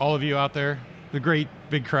all of you out there, the great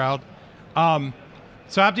big crowd.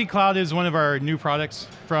 So AppD Cloud is one of our new products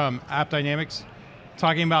from AppDynamics,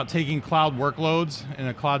 talking about taking cloud workloads in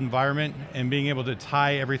a cloud environment and being able to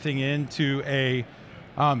tie everything into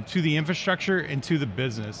to the infrastructure and to the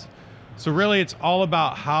business. So really it's all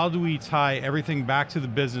about how do we tie everything back to the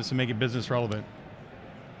business and make it business relevant.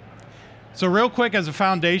 So real quick, as a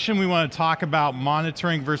foundation, we want to talk about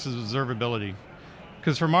monitoring versus observability.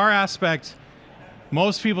 Because from our aspect,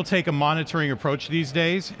 most people take a monitoring approach these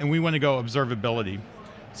days, and we want to go observability.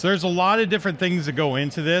 So there's a lot of different things that go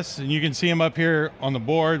into this, and you can see them up here on the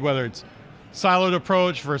board, whether it's siloed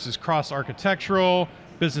approach versus cross-architectural,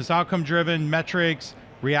 business outcome driven, metrics,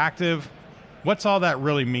 reactive. What's all that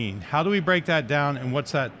really mean? How do we break that down, and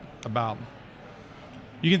what's that about?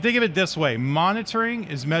 You can think of it this way. Monitoring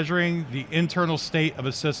is measuring the internal state of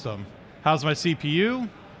a system. How's my CPU?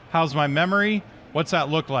 How's my memory? What's that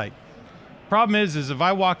look like? Problem is if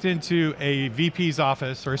I walked into a VP's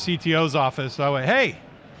office or a CTO's office, I went, hey,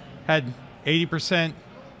 had 80%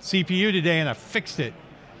 CPU today and I fixed it.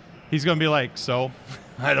 He's going to be like, so,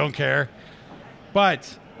 I don't care.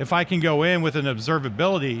 But if I can go in with an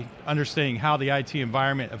observability, understanding how the IT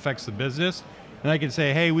environment affects the business, and I can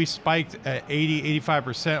say, hey, we spiked at 80,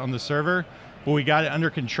 85% on the server, but we got it under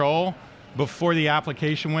control before the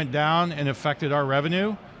application went down and affected our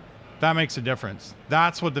revenue, that makes a difference.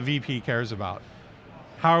 That's what the VP cares about.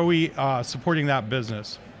 How are we supporting that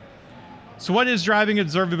business? So what is driving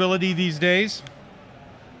observability these days?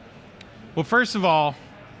 Well, first of all,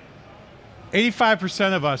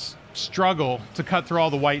 85% of us struggle to cut through all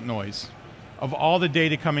the white noise of all the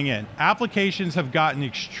data coming in. Applications have gotten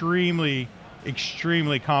extremely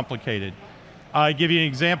complicated. I'll give you an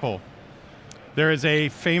example. There is a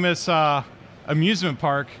famous amusement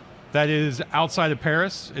park that is outside of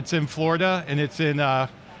Paris. It's in Florida and it's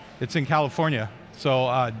in California.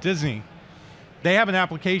 So Disney, they have an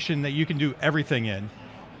application that you can do everything in.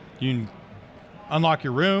 You can unlock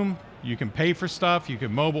your room, you can pay for stuff, you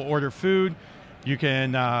can mobile order food, you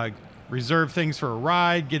can reserve things for a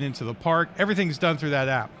ride, get into the park. Everything's done through that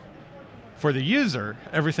app. For the user,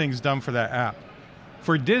 everything's done for that app.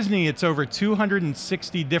 For Disney, it's over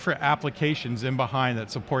 260 different applications in behind that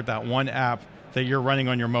support that one app that you're running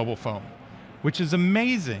on your mobile phone, which is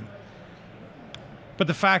amazing. But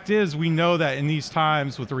the fact is, we know that in these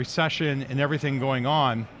times with the recession and everything going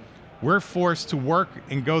on, we're forced to work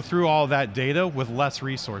and go through all that data with less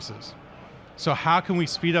resources. So how can we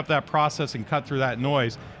speed up that process and cut through that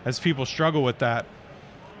noise as people struggle with that?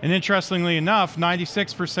 And interestingly enough,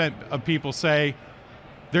 96% of people say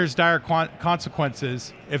there's dire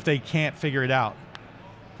consequences if they can't figure it out.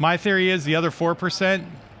 My theory is the other 4%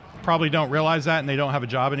 probably don't realize that and they don't have a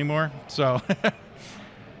job anymore. So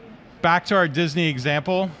back to our Disney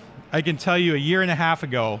example, I can tell you a year and a half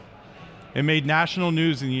ago, it made national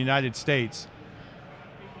news in the United States.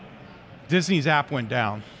 Disney's app went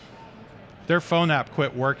down. Their phone app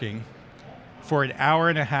quit working for an hour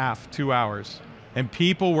and a half, 2 hours. And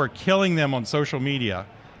people were killing them on social media.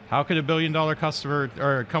 How could a $1 billion customer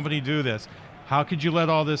or company do this? How could you let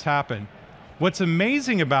all this happen? What's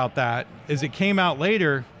amazing about that is it came out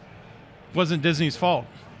later, wasn't Disney's fault.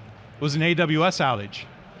 It was an AWS outage.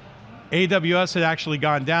 AWS had actually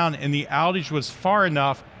gone down and the outage was far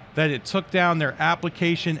enough that it took down their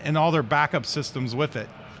application and all their backup systems with it.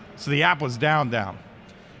 So the app was down.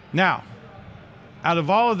 Now, out of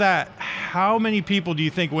all of that, how many people do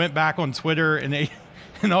you think went back on Twitter and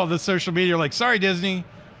all the social media like, sorry, Disney,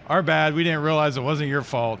 our bad, we didn't realize it wasn't your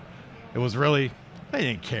fault. It was really, they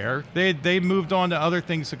didn't care. They moved on to other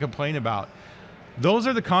things to complain about. Those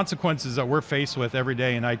are the consequences that we're faced with every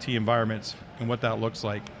day in IT environments and what that looks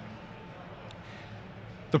like.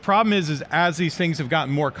 The problem is as these things have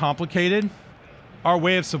gotten more complicated, our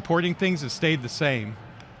way of supporting things has stayed the same.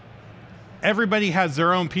 Everybody has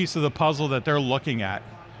their own piece of the puzzle that they're looking at.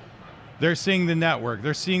 They're seeing the network,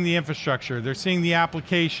 they're seeing the infrastructure, they're seeing the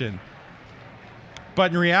application.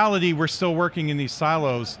 But in reality, we're still working in these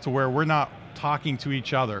silos to where we're not talking to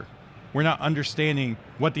each other. We're not understanding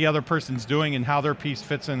what the other person's doing and how their piece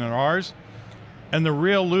fits in ours. And the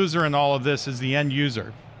real loser in all of this is the end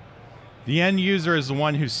user. The end user is the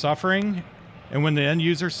one who's suffering, and when the end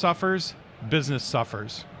user suffers, business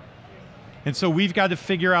suffers. And so we've got to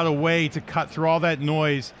figure out a way to cut through all that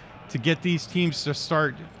noise to get these teams to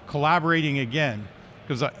start collaborating again.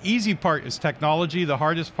 Because the easy part is technology, the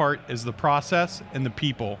hardest part is the process and the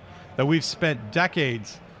people that we've spent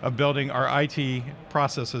decades of building our IT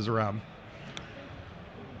processes around.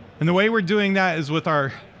 And the way we're doing that is with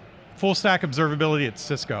our full-stack observability at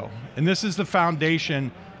Cisco. And this is the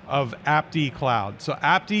foundation of AppD Cloud. So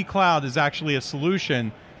AppD Cloud is actually a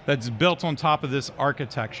solution that's built on top of this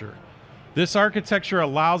architecture. This architecture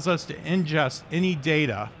allows us to ingest any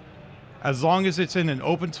data as long as it's in an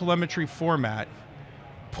open telemetry format,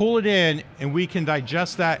 pull it in, and we can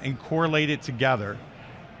digest that and correlate it together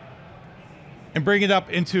and bring it up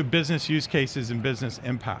into business use cases and business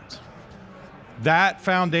impact. That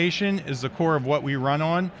foundation is the core of what we run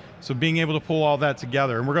on, so being able to pull all that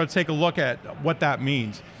together. And we're going to take a look at what that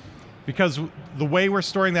means. Because the way we're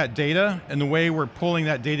storing that data and the way we're pulling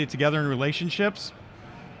that data together in relationships,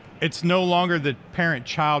 it's no longer the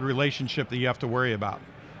parent-child relationship that you have to worry about.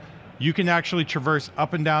 You can actually traverse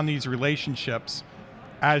up and down these relationships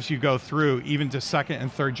as you go through, even to second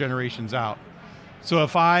and third generations out. So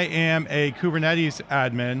if I am a Kubernetes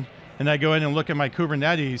admin and I go in and look at my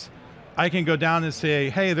Kubernetes, I can go down and say,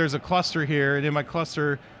 hey, there's a cluster here, and in my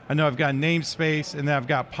cluster, I know I've got namespace, and then I've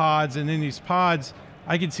got pods, and in these pods,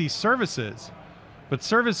 I can see services. But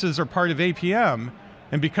services are part of APM,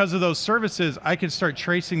 and because of those services, I can start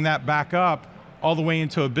tracing that back up all the way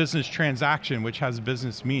into a business transaction, which has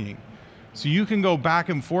business meaning. So you can go back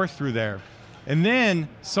and forth through there. And then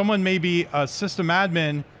someone may be a system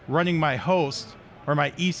admin running my host or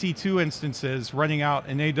my EC2 instances running out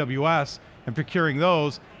in AWS and procuring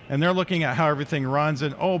those, and they're looking at how everything runs,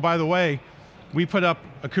 and oh, by the way, we put up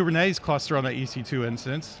a Kubernetes cluster on that EC2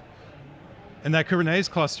 instance, and that Kubernetes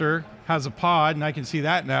cluster has a pod, and I can see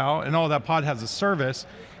that now, and all that pod has a service,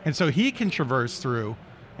 and so he can traverse through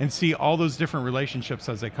and see all those different relationships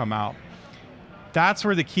as they come out. That's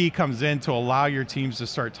where the key comes in to allow your teams to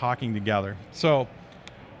start talking together. So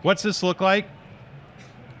what's this look like?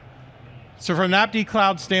 So from an AppD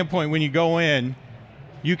Cloud standpoint, when you go in,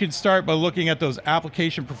 you can start by looking at those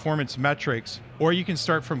application performance metrics, or you can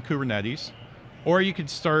start from Kubernetes, or you can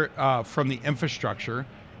start from the infrastructure.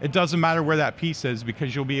 It doesn't matter where that piece is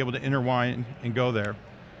because you'll be able to intertwine and go there.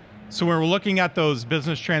 So when we're looking at those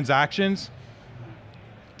business transactions,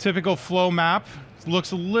 typical flow map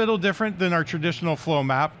looks a little different than our traditional flow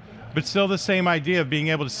map, but still the same idea of being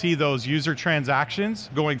able to see those user transactions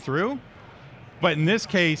going through. But in this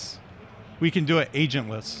case, we can do it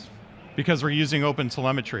agentless because we're using open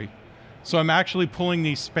telemetry. So I'm actually pulling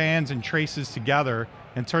these spans and traces together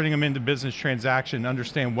and turning them into business transaction to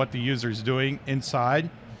understand what the user is doing inside.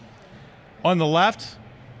 On the left,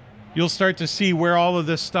 you'll start to see where all of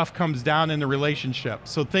this stuff comes down in the relationship.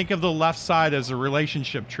 So think of the left side as a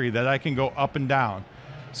relationship tree that I can go up and down.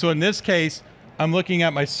 So in this case, I'm looking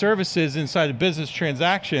at my services inside a business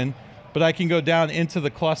transaction, but I can go down into the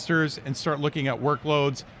clusters and start looking at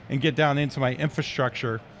workloads and get down into my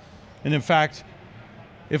infrastructure. And in fact,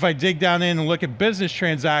 if I dig down in and look at business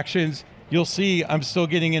transactions, you'll see I'm still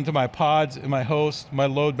getting into my pods and my hosts, my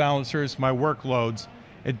load balancers, my workloads.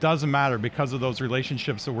 It doesn't matter because of those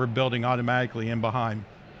relationships that we're building automatically in behind.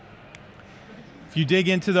 If you dig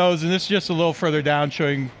into those, and this is just a little further down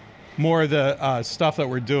showing more of the stuff that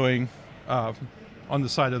we're doing on the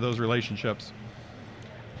side of those relationships.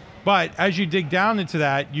 But as you dig down into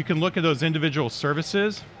that, you can look at those individual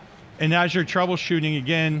services, and as you're troubleshooting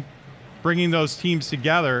again, bringing those teams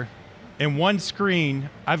together, in one screen,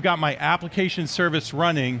 I've got my application service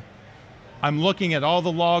running. I'm looking at all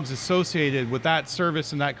the logs associated with that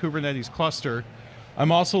service and that Kubernetes cluster.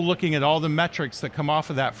 I'm also looking at all the metrics that come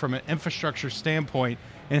off of that from an infrastructure standpoint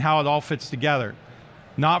and how it all fits together.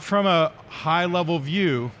 Not from a high-level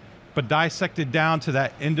view, but dissected down to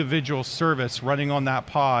that individual service running on that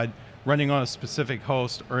pod, running on a specific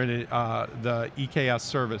host or in the EKS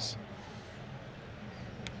service.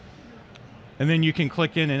 And then you can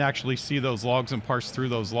click in and actually see those logs and parse through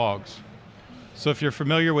those logs. So if you're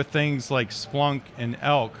familiar with things like Splunk and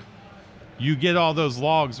Elk, you get all those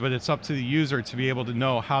logs, but it's up to the user to be able to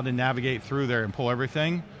know how to navigate through there and pull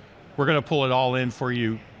everything. We're going to pull it all in for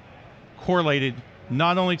you, correlated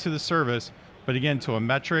not only to the service, but again to a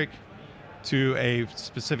metric, to a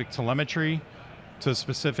specific telemetry, to a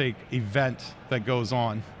specific event that goes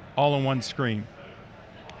on, all in one screen.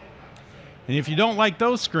 And if you don't like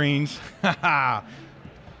those screens,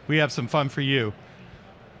 we have some fun for you.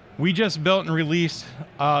 We just built and released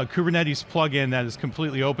a Kubernetes plugin that is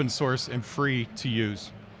completely open source and free to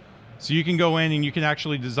use. So you can go in and you can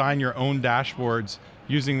actually design your own dashboards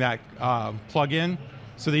using that plugin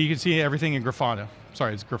so that you can see everything in Grafana.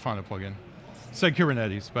 Sorry, it's a Grafana plugin. It said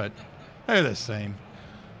Kubernetes, but they're the same.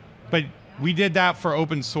 But we did that for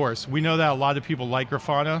open source. We know that a lot of people like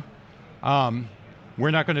Grafana.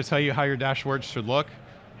 We're not going to tell you how your dashboards should look.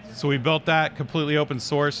 So we built that completely open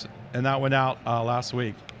source, and that went out last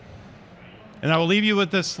week. And I will leave you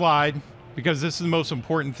with this slide because this is the most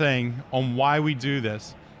important thing on why we do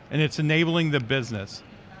this, and it's enabling the business.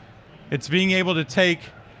 It's being able to take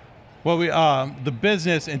what the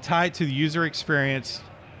business and tie it to the user experience,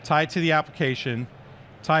 tie it to the application,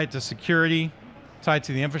 tie it to security, tie it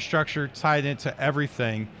to the infrastructure, tie it into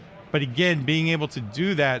everything. But again, being able to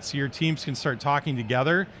do that so your teams can start talking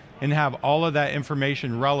together and have all of that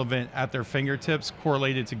information relevant at their fingertips,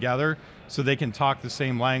 correlated together, so they can talk the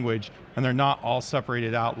same language and they're not all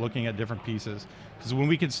separated out looking at different pieces. Because when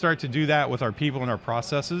we can start to do that with our people and our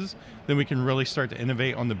processes, then we can really start to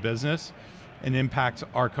innovate on the business and impact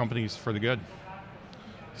our companies for the good.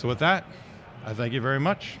 So with that, I thank you very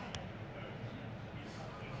much.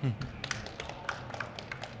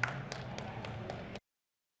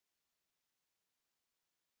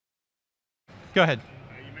 Go ahead.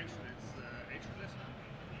 You mentioned it's agentless.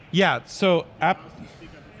 Yeah, so The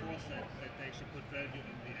speaker before said that they should put value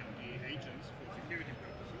in the MD agents for security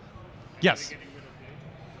purposes. Yes. They're getting rid of the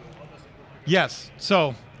agents. So how does it work? Yes,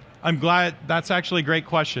 so I'm glad, that's actually a great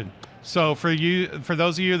question. So for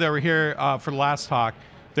those of you that were here for the last talk,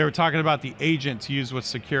 they were talking about the agents used with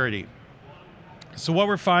security. So what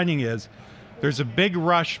we're finding is there's a big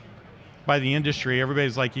rush by the industry.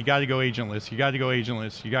 Everybody's like, you got to go agentless, you got to go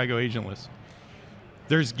agentless, you got to go agentless.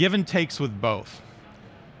 There's give and takes with both.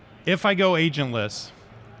 If I go agentless,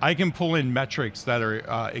 I can pull in metrics that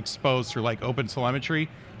are exposed through like open telemetry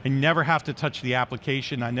and never have to touch the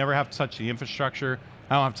application. I never have to touch the infrastructure.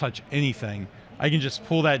 I don't have to touch anything. I can just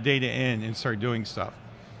pull that data in and start doing stuff.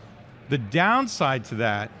 The downside to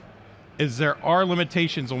that is there are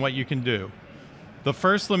limitations on what you can do. The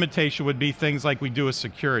first limitation would be things like we do with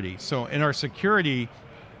security. So in our security,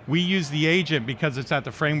 we use the agent because it's at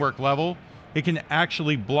the framework level. It can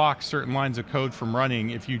actually block certain lines of code from running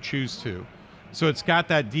if you choose to. So it's got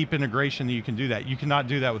that deep integration that you can do that. You cannot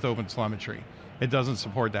do that with OpenTelemetry. It doesn't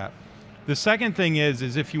support that. The second thing is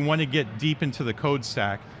if you want to get deep into the code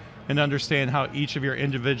stack and understand how each of your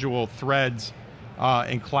individual threads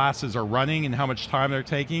and classes are running and how much time they're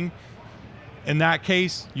taking, in that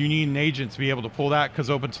case, you need an agent to be able to pull that because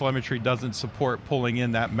OpenTelemetry doesn't support pulling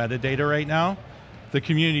in that metadata right now. The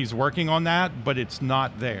community's working on that, but it's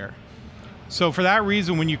not there. So for that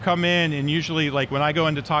reason, when you come in, and usually like when I go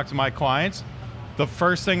in to talk to my clients, the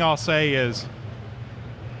first thing I'll say is,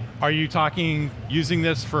 are you using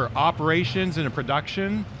this for operations and a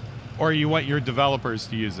production, or you want your developers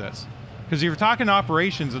to use this? Because if you're talking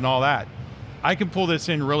operations and all that, I can pull this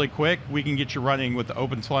in really quick. We can get you running with the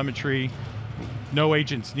OpenTelemetry, no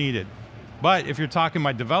agents needed. But if you're talking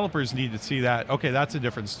my developers need to see that, okay, that's a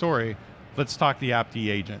different story. Let's talk the AppD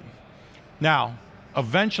agent. Now,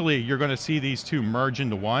 eventually you're going to see these two merge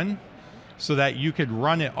into one so that you could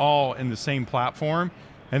run it all in the same platform,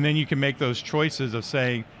 and then you can make those choices of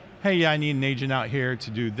saying, hey, yeah, I need an agent out here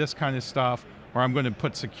to do this kind of stuff, or I'm going to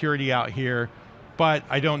put security out here, but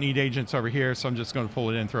I don't need agents over here, so I'm just going to pull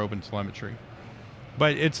it in through OpenTelemetry.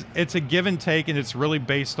 But it's a give and take, and it's really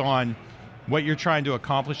based on what you're trying to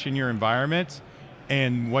accomplish in your environment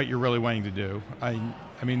and what you're really wanting to do. I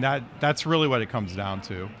mean, that's really what it comes down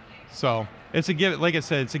to. So it's a give, like I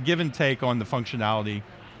said, it's a give and take on the functionality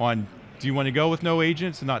on, do you want to go with no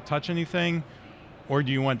agents and not touch anything, or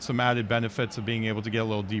do you want some added benefits of being able to get a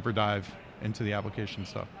little deeper dive into the application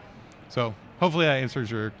stuff? So hopefully that answers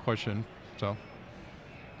your question. So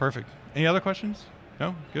perfect. Any other questions?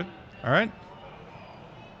 No? Good? All right.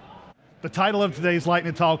 The title of today's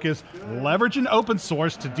Lightning Talk is Leveraging Open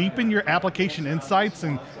Source to Deepen Your Application Insights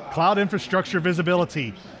and Cloud Infrastructure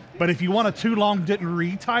Visibility. But if you want a too long didn't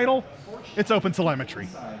read title, it's OpenTelemetry.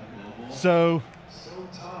 So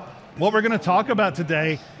what we're going to talk about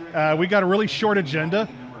today, we got a really short agenda.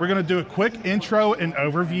 We're going to do a quick intro and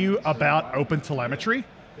overview about OpenTelemetry.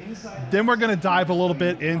 Then we're going to dive a little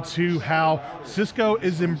bit into how Cisco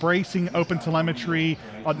is embracing OpenTelemetry,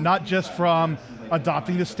 not just from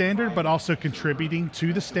adopting the standard, but also contributing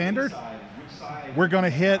to the standard. We're going to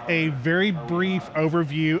hit a very brief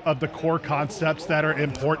overview of the core concepts that are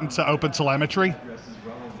important to OpenTelemetry.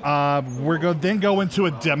 We're going to then go into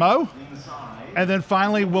a demo, and then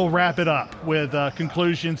finally we'll wrap it up with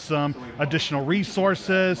conclusions, some additional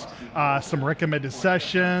resources, some recommended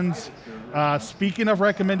sessions. Speaking of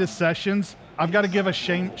recommended sessions, I've got to give a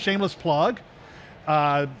shameless plug.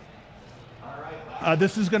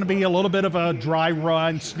 This is going to be a little bit of a dry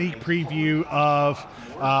run sneak preview of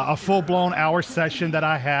a full-blown hour session that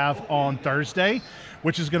I have on Thursday,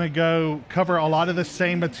 which is going to cover a lot of the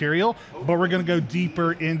same material, but we're going to go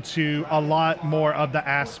deeper into a lot more of the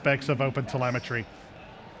aspects of OpenTelemetry.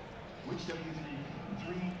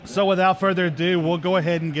 So without further ado, we'll go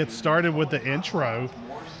ahead and get started with the intro.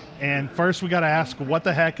 And first we got to ask, what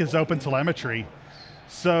the heck is OpenTelemetry?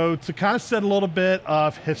 So to kind of set a little bit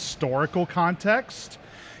of historical context,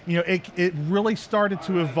 you know, it really started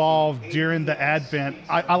to evolve during the advent,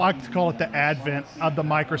 I like to call it the advent of the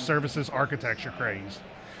microservices architecture craze.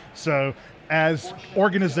 So as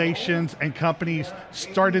organizations and companies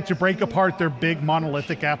started to break apart their big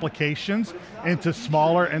monolithic applications into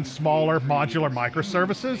smaller and smaller modular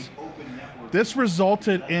microservices. This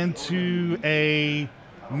resulted into a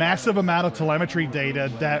massive amount of telemetry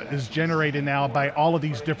data that is generated now by all of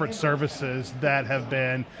these different services that have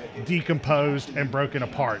been decomposed and broken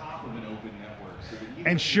apart.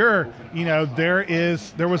 And sure, you know,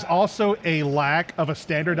 there was also a lack of a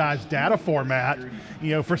standardized data format, you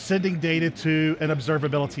know, for sending data to an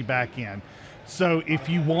observability backend. So if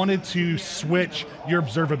you wanted to switch your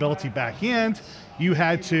observability backend, you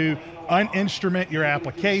had to uninstrument your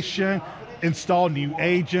application, install new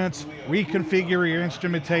agents, reconfigure your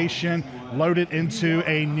instrumentation, load it into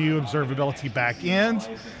a new observability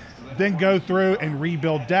backend, then go through and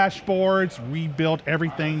rebuild dashboards, rebuild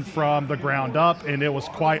everything from the ground up, and it was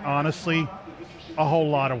quite honestly a whole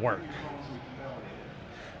lot of work.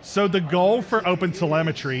 So the goal for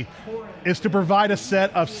OpenTelemetry is to provide a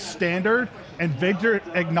set of standard and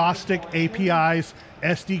vendor-agnostic APIs,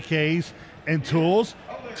 SDKs, and tools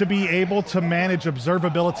to be able to manage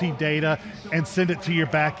observability data and send it to your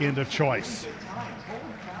backend of choice.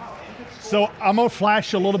 So I'm going to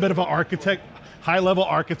flash a little bit of an high-level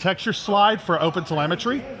architecture slide for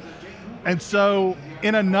OpenTelemetry. And so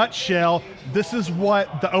in a nutshell, this is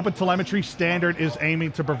what the OpenTelemetry standard is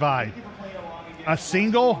aiming to provide. A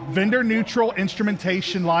single vendor-neutral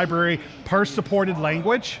instrumentation library per supported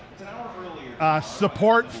language,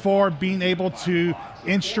 support for being able to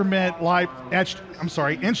instrument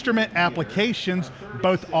applications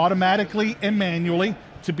both automatically and manually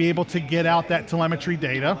to be able to get out that telemetry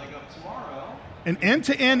data. An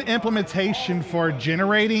end-to-end implementation for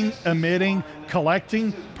generating, emitting,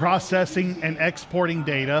 collecting, processing, and exporting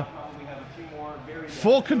data.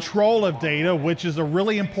 Full control of data, which is a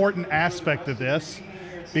really important aspect of this,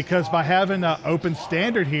 because by having an open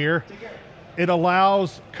standard here, it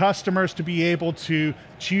allows customers to be able to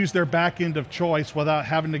choose their backend of choice without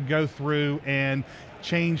having to go through and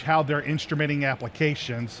change how they're instrumenting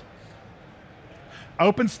applications.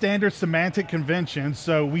 Open standard semantic conventions,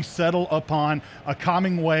 so we settle upon a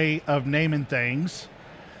common way of naming things.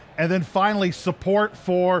 And then finally, support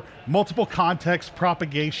for multiple context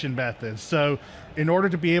propagation methods. So in order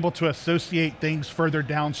to be able to associate things further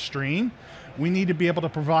downstream, we need to be able to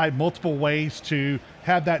provide multiple ways to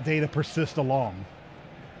have that data persist along.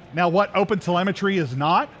 Now, what OpenTelemetry is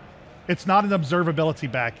not, it's not an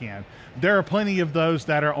observability backend. There are plenty of those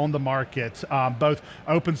that are on the market, both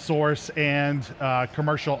open source and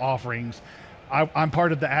commercial offerings. I'm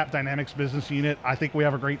part of the AppDynamics business unit. I think we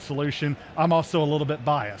have a great solution. I'm also a little bit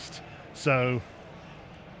biased. So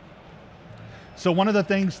one of the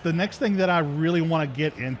things, the next thing that I really want to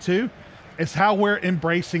get into is how we're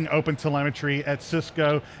embracing OpenTelemetry at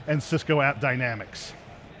Cisco and Cisco AppDynamics.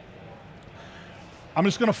 I'm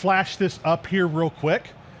just going to flash this up here real quick.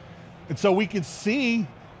 And so we can see,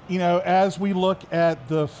 you know, as we look at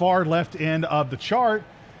the far left end of the chart,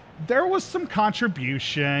 there was some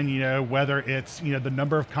contribution, you know, whether it's, you know, the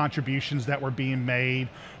number of contributions that were being made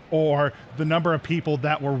or the number of people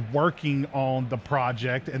that were working on the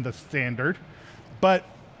project and the standard. But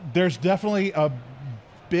there's definitely a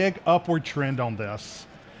big upward trend on this.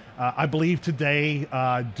 I believe today,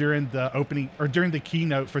 during the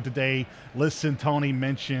keynote for today, Liz and Tony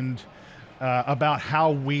mentioned about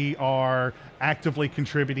how we are actively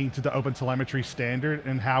contributing to the OpenTelemetry standard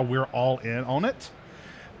and how we're all in on it.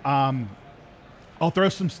 I'll throw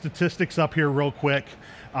some statistics up here real quick.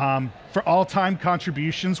 For all-time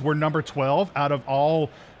contributions, we're number 12 out of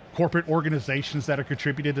all corporate organizations that are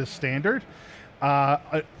contributed to standard.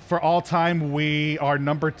 For all time, we are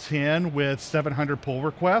number 10 with 700 pull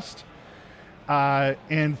requests.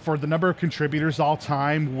 And for the number of contributors all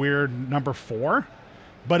time, we're number 4.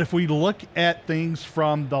 But if we look at things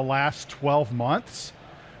from the last 12 months,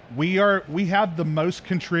 we have the most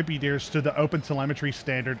contributors to the OpenTelemetry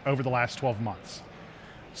standard over the last 12 months.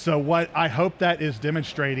 So what I hope that is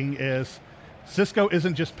demonstrating is Cisco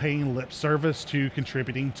isn't just paying lip service to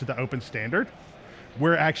contributing to the open standard.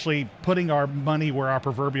 We're actually putting our money where our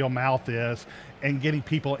proverbial mouth is and getting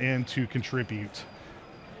people in to contribute.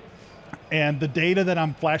 And the data that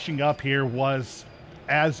I'm flashing up here was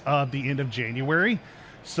as of the end of January.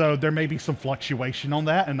 So there may be some fluctuation on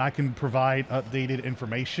that and I can provide updated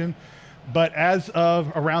information. But as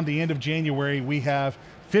of around the end of January, we have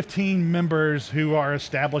 15 members who are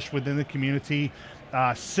established within the community,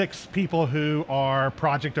 6 people who are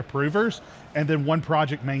project approvers, and then 1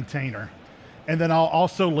 project maintainer. And then I'll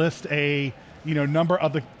also list a number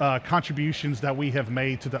of the contributions that we have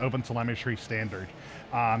made to the OpenTelemetry standard,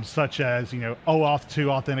 such as OAuth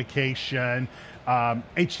 2 authentication,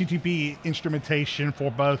 HTTP instrumentation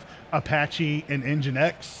for both Apache and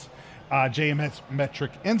Nginx, JMS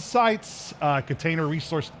metric insights, container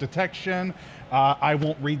resource detection. I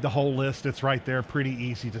won't read the whole list, it's right there, pretty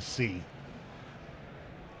easy to see.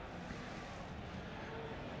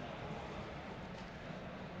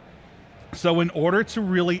 So in order to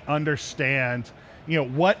really understand,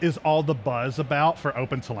 what is all the buzz about for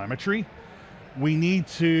OpenTelemetry, we need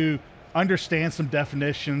to understand some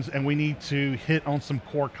definitions and we need to hit on some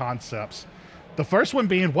core concepts. The first one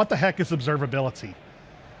being, what the heck is observability?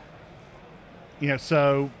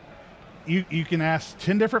 So you can ask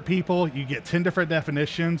 10 different people, you get 10 different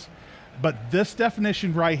definitions, but this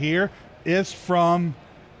definition right here is from,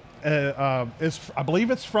 I believe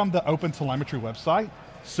it's from the OpenTelemetry website.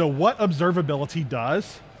 So what observability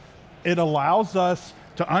does, it allows us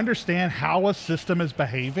to understand how a system is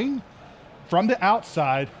behaving from the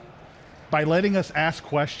outside by letting us ask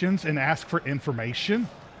questions and ask for information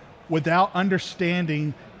without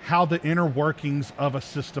understanding how the inner workings of a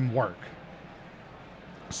system work.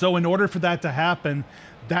 So in order for that to happen,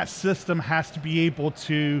 that system has to be able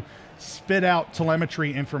to spit out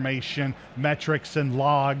telemetry information, metrics and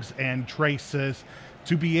logs and traces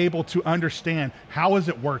to be able to understand how is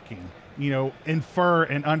it working, infer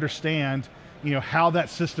and understand, how that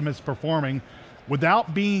system is performing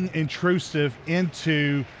without being intrusive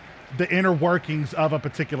into the inner workings of a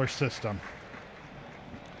particular system.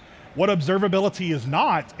 What observability is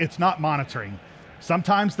not, it's not monitoring.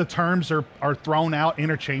 Sometimes the terms are thrown out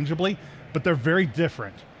interchangeably, but they're very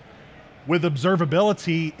different. With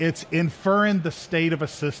observability, it's inferring the state of a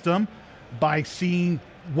system by seeing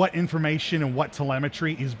what information and what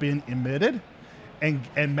telemetry is being emitted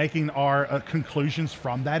and making our conclusions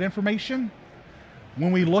from that information.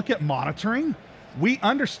 When we look at monitoring, we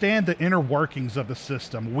understand the inner workings of the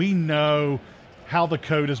system. We know how the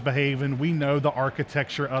code is behaving. We know the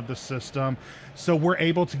architecture of the system. So we're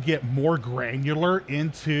able to get more granular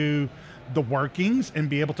into the workings and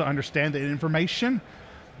be able to understand the information.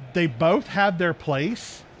 They both have their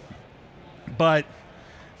place, but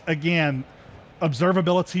again,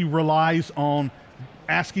 observability relies on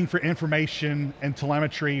asking for information and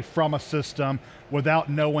telemetry from a system without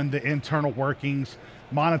knowing the internal workings.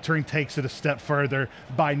 Monitoring takes it a step further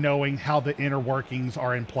by knowing how the inner workings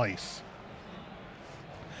are in place.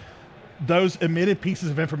 Those emitted pieces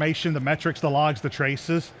of information, the metrics, the logs, the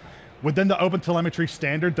traces, within the OpenTelemetry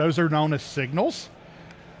standard, those are known as signals.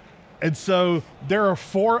 And so there are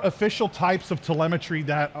 4 official types of telemetry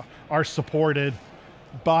that are supported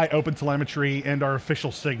by OpenTelemetry and our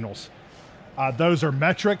official signals. Those are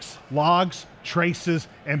metrics, logs, traces,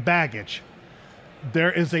 and baggage.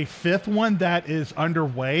 There is a 5th one that is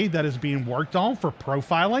underway that is being worked on for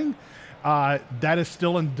profiling. That is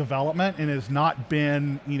still in development and has not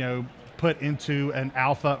been, put into an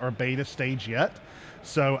alpha or beta stage yet.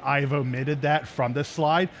 So I've omitted that from this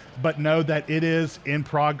slide, but know that it is in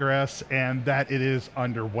progress and that it is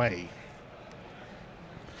underway.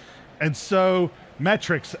 And so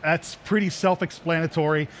metrics, that's pretty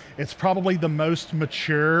self-explanatory. It's probably the most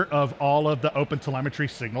mature of all of the OpenTelemetry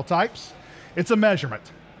signal types. It's a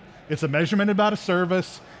measurement. It's a measurement about a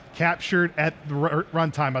service captured at the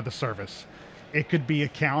runtime of the service. It could be a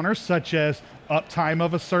counter such as uptime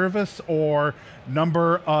of a service or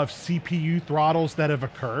number of CPU throttles that have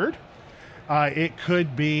occurred. It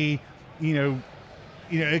could be,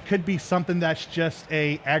 it could be something that's just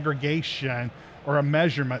a aggregation or a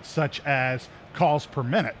measurement such as calls per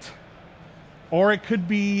minute. Or it could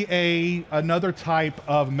be another type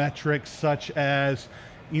of metric such as,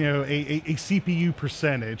 a CPU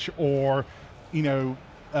percentage or,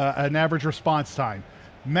 an average response time.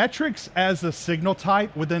 Metrics as a signal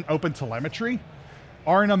type within OpenTelemetry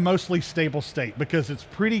are in a mostly stable state because it's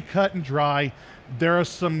pretty cut and dry. There are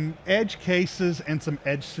some edge cases and some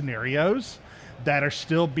edge scenarios that are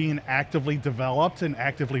still being actively developed and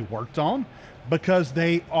actively worked on because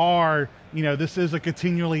they are, this is a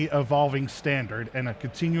continually evolving standard and a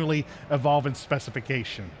continually evolving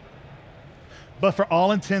specification. But for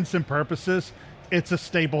all intents and purposes, it's a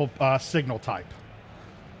stable signal type.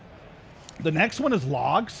 The next one is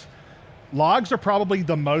logs. Logs are probably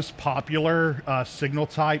the most popular signal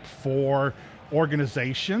type for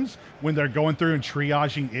organizations when they're going through and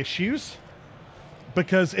triaging issues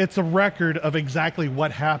because it's a record of exactly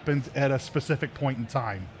what happened at a specific point in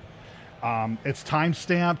time. It's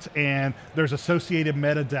time-stamped and there's associated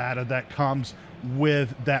metadata that comes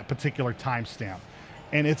with that particular timestamp.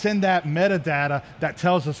 And it's in that metadata that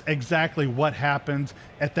tells us exactly what happened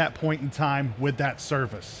at that point in time with that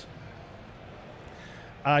service.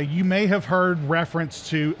 You may have heard reference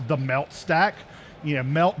to the MELT stack.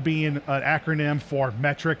 MELT being an acronym for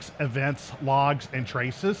metrics, events, logs, and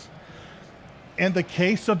traces. In the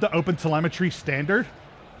case of the OpenTelemetry standard,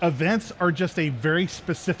 events are just a very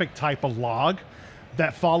specific type of log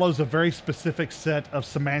that follows a very specific set of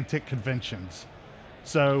semantic conventions.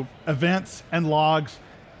 So events and logs,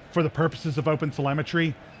 for the purposes of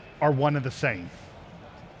OpenTelemetry, are one and the same.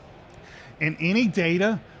 And any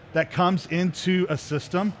data that comes into a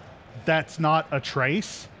system that's not a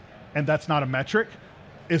trace and that's not a metric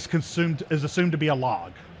is assumed to be a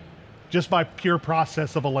log, just by pure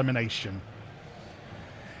process of elimination.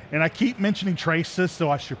 And I keep mentioning traces, so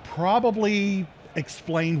I should probably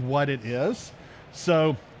explain what it is.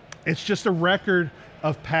 So it's just a record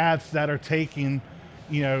of paths that are taken,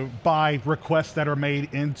 by requests that are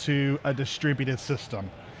made into a distributed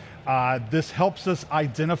system. This helps us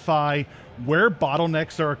identify where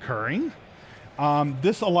bottlenecks are occurring.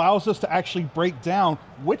 This allows us to actually break down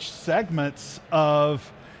which segments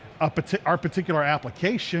of our particular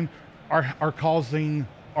application are causing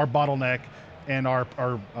our bottleneck and our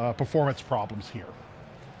performance problems here.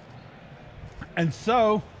 And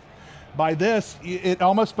so, by this, it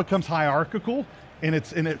almost becomes hierarchical, and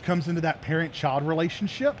it comes into that parent-child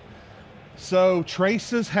relationship. So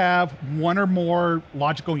traces have one or more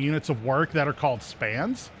logical units of work that are called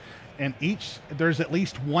spans, and there's at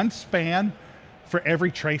least one span for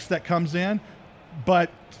every trace that comes in,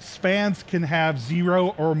 but spans can have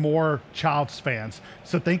 0 or more child spans.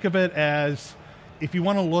 So think of it as, if you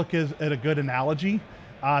want to look at a good analogy,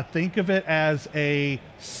 think of it as a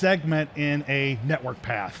segment in a network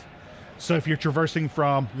path. So if you're traversing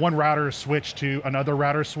from one router switch to another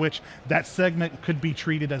router switch, that segment could be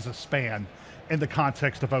treated as a span in the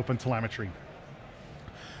context of OpenTelemetry.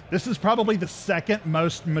 This is probably the second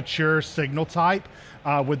most mature signal type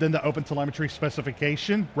within the OpenTelemetry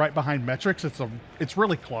specification, right behind metrics. It's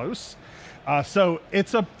really close. So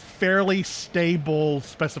it's a fairly stable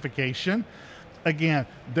specification. Again,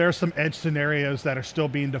 there are some edge scenarios that are still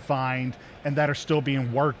being defined and that are still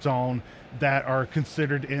being worked on that are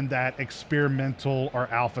considered in that experimental or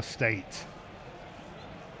alpha state.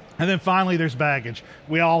 And then finally, there's baggage.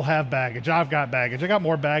 We all have baggage. I've got baggage. I got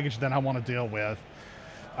more baggage than I want to deal with.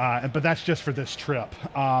 But that's just for this trip.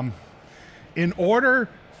 In order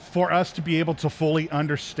for us to be able to fully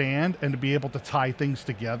understand and to be able to tie things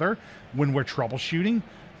together when we're troubleshooting,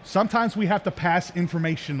 sometimes we have to pass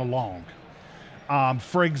information along.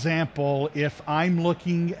 For example, if I'm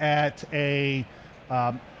looking at an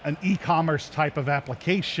e-commerce type of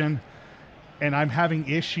application and I'm having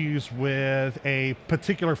issues with a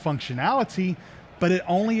particular functionality, but it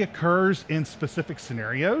only occurs in specific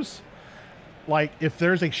scenarios, like if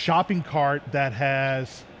there's a shopping cart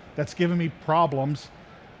that's giving me problems,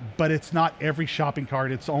 but it's not every shopping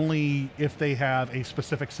cart, it's only if they have a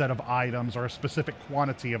specific set of items or a specific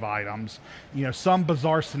quantity of items, some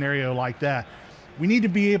bizarre scenario like that. We need to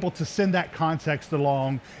be able to send that context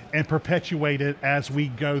along and perpetuate it as we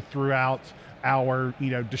go throughout our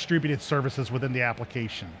distributed services within the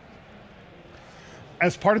application.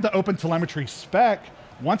 As part of the OpenTelemetry spec,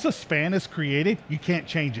 once a span is created, you can't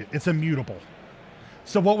change it. It's immutable.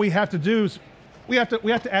 So what we have to do is we have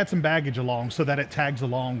to add some baggage along so that it tags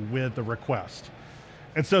along with the request.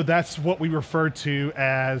 And so that's what we refer to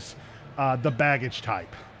as the baggage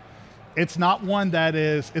type. It's not one that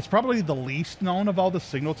it's probably the least known of all the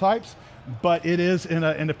signal types, but it is in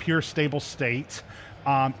a pure stable state.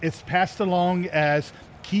 It's passed along as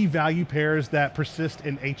key value pairs that persist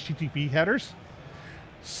in HTTP headers.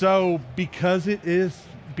 So because it is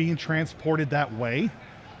being transported that way,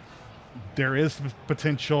 there is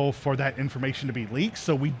potential for that information to be leaked.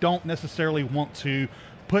 So we don't necessarily want to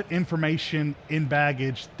put information in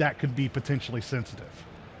baggage that could be potentially sensitive.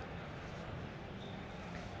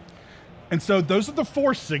 And so those are the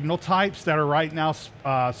 4 signal types that are right now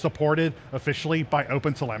supported officially by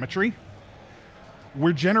OpenTelemetry.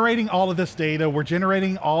 We're generating all of this data. We're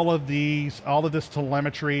generating all of this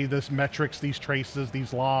telemetry, this metrics, these traces,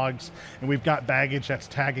 these logs, and we've got baggage that's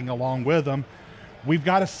tagging along with them. We've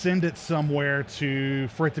got to send it somewhere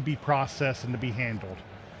for it to be processed and to be handled.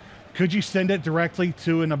 Could you send it directly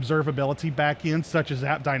to an observability backend such as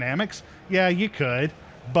AppDynamics? Yeah, you could,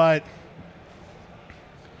 but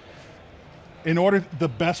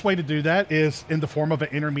the best way to do that is in the form of an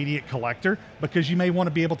intermediate collector, because you may want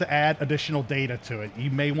to be able to add additional data to it.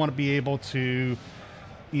 You may want to be able to,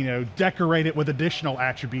 decorate it with additional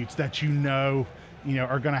attributes that are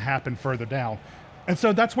going to happen further down. And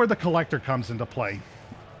so that's where the collector comes into play.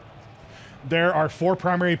 There are 4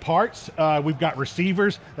 primary parts. We've got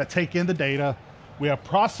receivers that take in the data. We have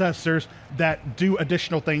processors that do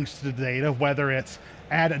additional things to the data, whether it's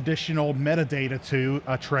add additional metadata to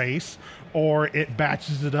a trace, or it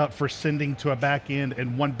batches it up for sending to a back end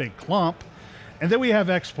in one big clump. And then we have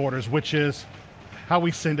exporters, which is how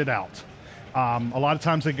we send it out. A lot of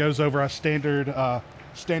times it goes over a standard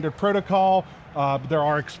protocol. There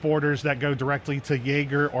are exporters that go directly to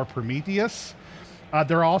Jaeger or Prometheus.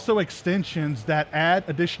 There are also extensions that add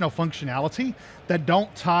additional functionality that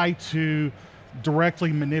don't tie to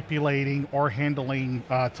directly manipulating or handling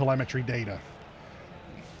telemetry data.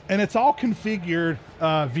 And it's all configured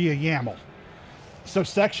via YAML. So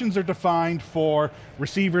sections are defined for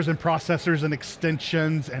receivers and processors and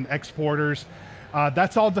extensions and exporters.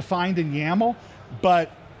 That's all defined in YAML,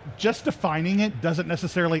 but just defining it doesn't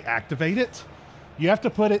necessarily activate it. You have to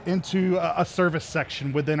put it into a service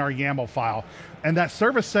section within our YAML file. And that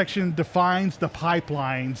service section defines the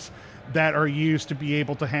pipelines that are used to be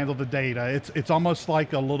able to handle the data. It's almost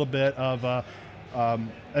like a little bit of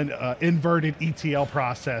an inverted ETL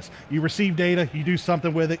process. You receive data, you do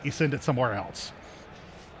something with it, you send it somewhere else.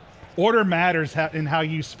 Order matters in how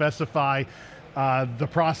you specify the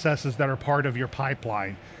processes that are part of your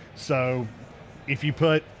pipeline. So if you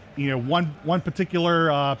put one particular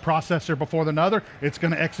processor before another, it's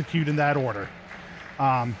going to execute in that order.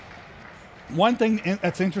 One thing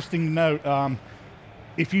that's interesting to note,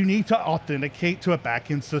 if you need to authenticate to a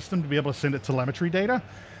backend system to be able to send it telemetry data,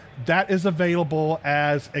 that is available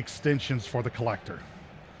as extensions for the collector.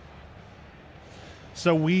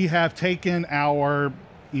 So we have taken our,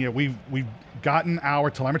 we've gotten our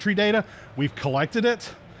telemetry data, we've collected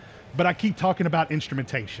it, but I keep talking about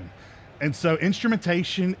instrumentation. And so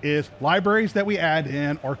instrumentation is libraries that we add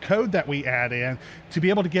in or code that we add in to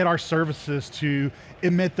be able to get our services to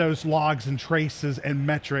emit those logs and traces and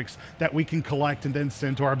metrics that we can collect and then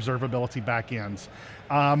send to our observability backends.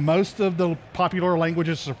 Most of the popular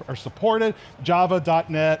languages are supported: Java,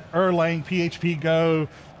 .NET, Erlang, PHP, Go.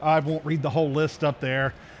 I won't read the whole list up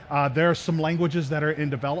there. There are some languages that are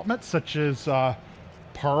in development, such as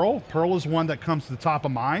Perl. Perl is one that comes to the top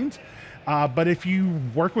of mind. But if you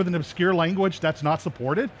work with an obscure language that's not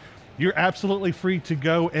supported, you're absolutely free to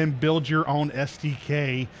go and build your own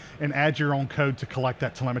SDK and add your own code to collect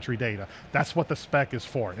that telemetry data. That's what the spec is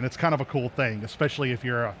for, and it's kind of a cool thing, especially if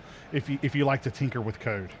you're if you like to tinker with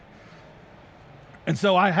code. And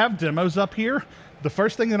so I have demos up here. The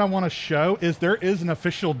first thing that I want to show is there is an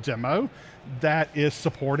official demo that is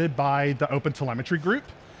supported by the OpenTelemetry group.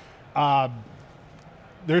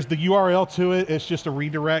 There's the URL to it. It's just a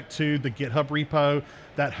redirect to the GitHub repo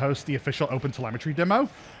that hosts the official OpenTelemetry demo.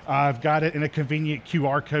 I've got it in a convenient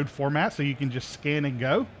QR code format, so you can just scan and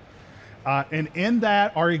go. And in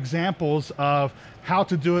that are examples of how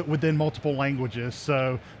to do it within multiple languages.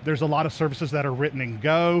 So there's a lot of services that are written in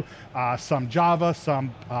Go, some Java,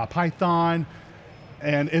 some Python,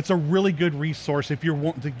 and it's a really good resource if you're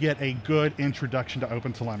wanting to get a good introduction to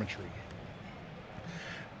OpenTelemetry.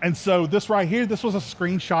 And so this right here, this was a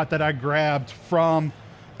screenshot that I grabbed from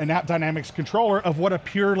an AppDynamics controller of what a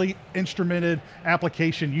purely instrumented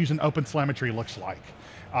application using OpenTelemetry looks like.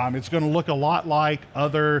 It's going to look a lot like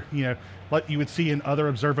other, what you would see in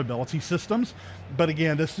other observability systems. But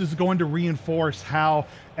again, this is going to reinforce how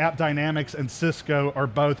AppDynamics and Cisco are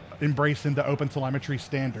both embracing the OpenTelemetry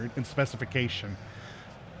standard and specification.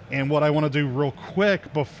 And what I want to do real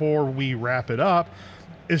quick before we wrap it up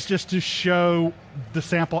is just to show a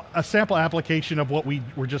sample application of what we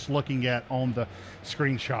were just looking at on the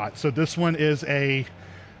screenshot. So this one is a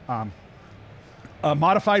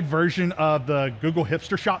modified version of the Google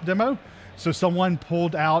Hipster Shop demo. So someone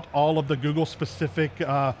pulled out all of the Google specific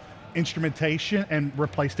instrumentation and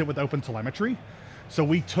replaced it with OpenTelemetry. So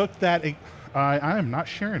we took that, I am not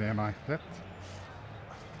sharing, am I?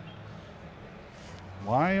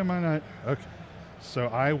 Why am I not? Okay, so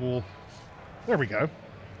I will, there we go.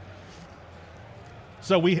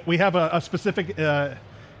 So we have a specific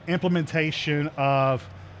implementation of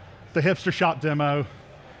the Hipster Shop demo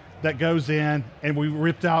that goes in, and we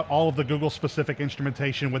ripped out all of the Google specific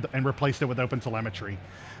instrumentation and replaced it with OpenTelemetry.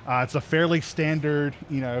 It's a fairly standard,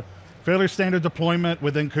 deployment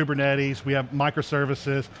within Kubernetes. We have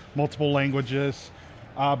microservices, multiple languages.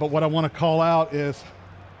 But what I want to call out is,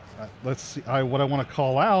 what I want to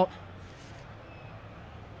call out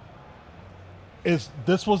is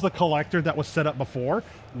this was the collector that was set up before,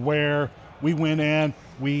 where we went in,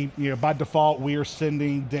 by default, we are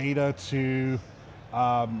sending data to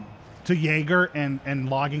Jaeger and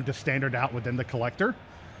logging to standard out within the collector.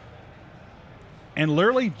 And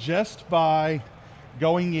literally just by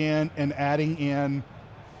going in and adding in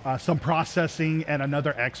some processing, and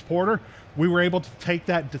another exporter, we were able to take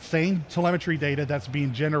that same telemetry data that's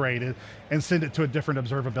being generated and send it to a different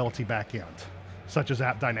observability backend, such as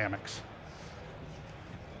AppDynamics.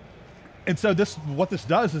 And so what this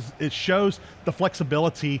does is it shows the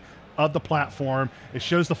flexibility of the platform, it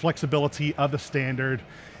shows the flexibility of the standard,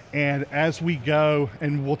 and as we go,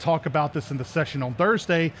 and we'll talk about this in the session on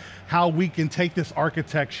Thursday, how we can take this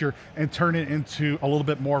architecture and turn it into a little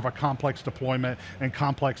bit more of a complex deployment and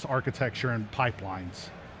complex architecture and pipelines.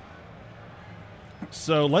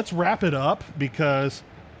 So let's wrap it up because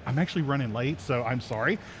I'm actually running late, so I'm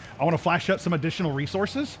sorry. I want to flash up some additional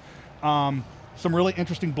resources. Some really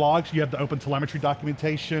interesting blogs. You have the open telemetry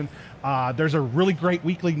documentation. There's a really great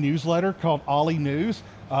weekly newsletter called Ollie News,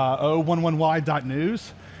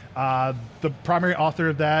 o11y.news. The primary author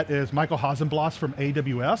of that is Michael Hasenblas from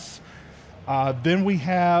AWS. Then we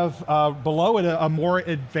have below it a more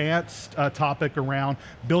advanced topic around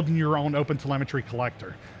building your own open telemetry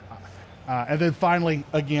collector. And then finally,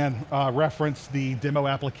 again, reference the demo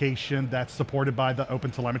application that's supported by the open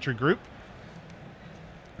telemetry group.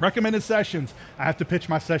 Recommended sessions. I have to pitch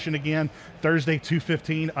my session again, Thursday,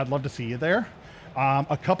 2:15. I'd love to see you there.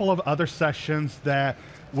 A couple of other sessions that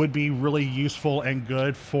would be really useful and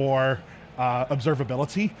good for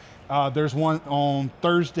observability. There's one on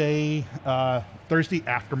Thursday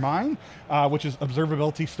after mine, which is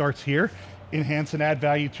Observability Starts Here. Enhance and add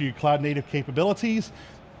value to your cloud native capabilities.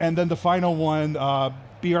 And then the final one,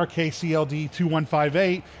 BRK CLD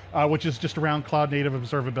 2158, which is just around cloud native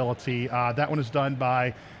observability. That one is done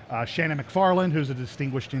by Shannon McFarland, who's a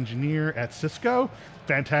distinguished engineer at Cisco.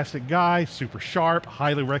 Fantastic guy, super sharp,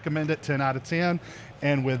 highly recommend it, 10 out of 10.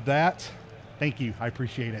 And with that, thank you, I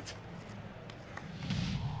appreciate it.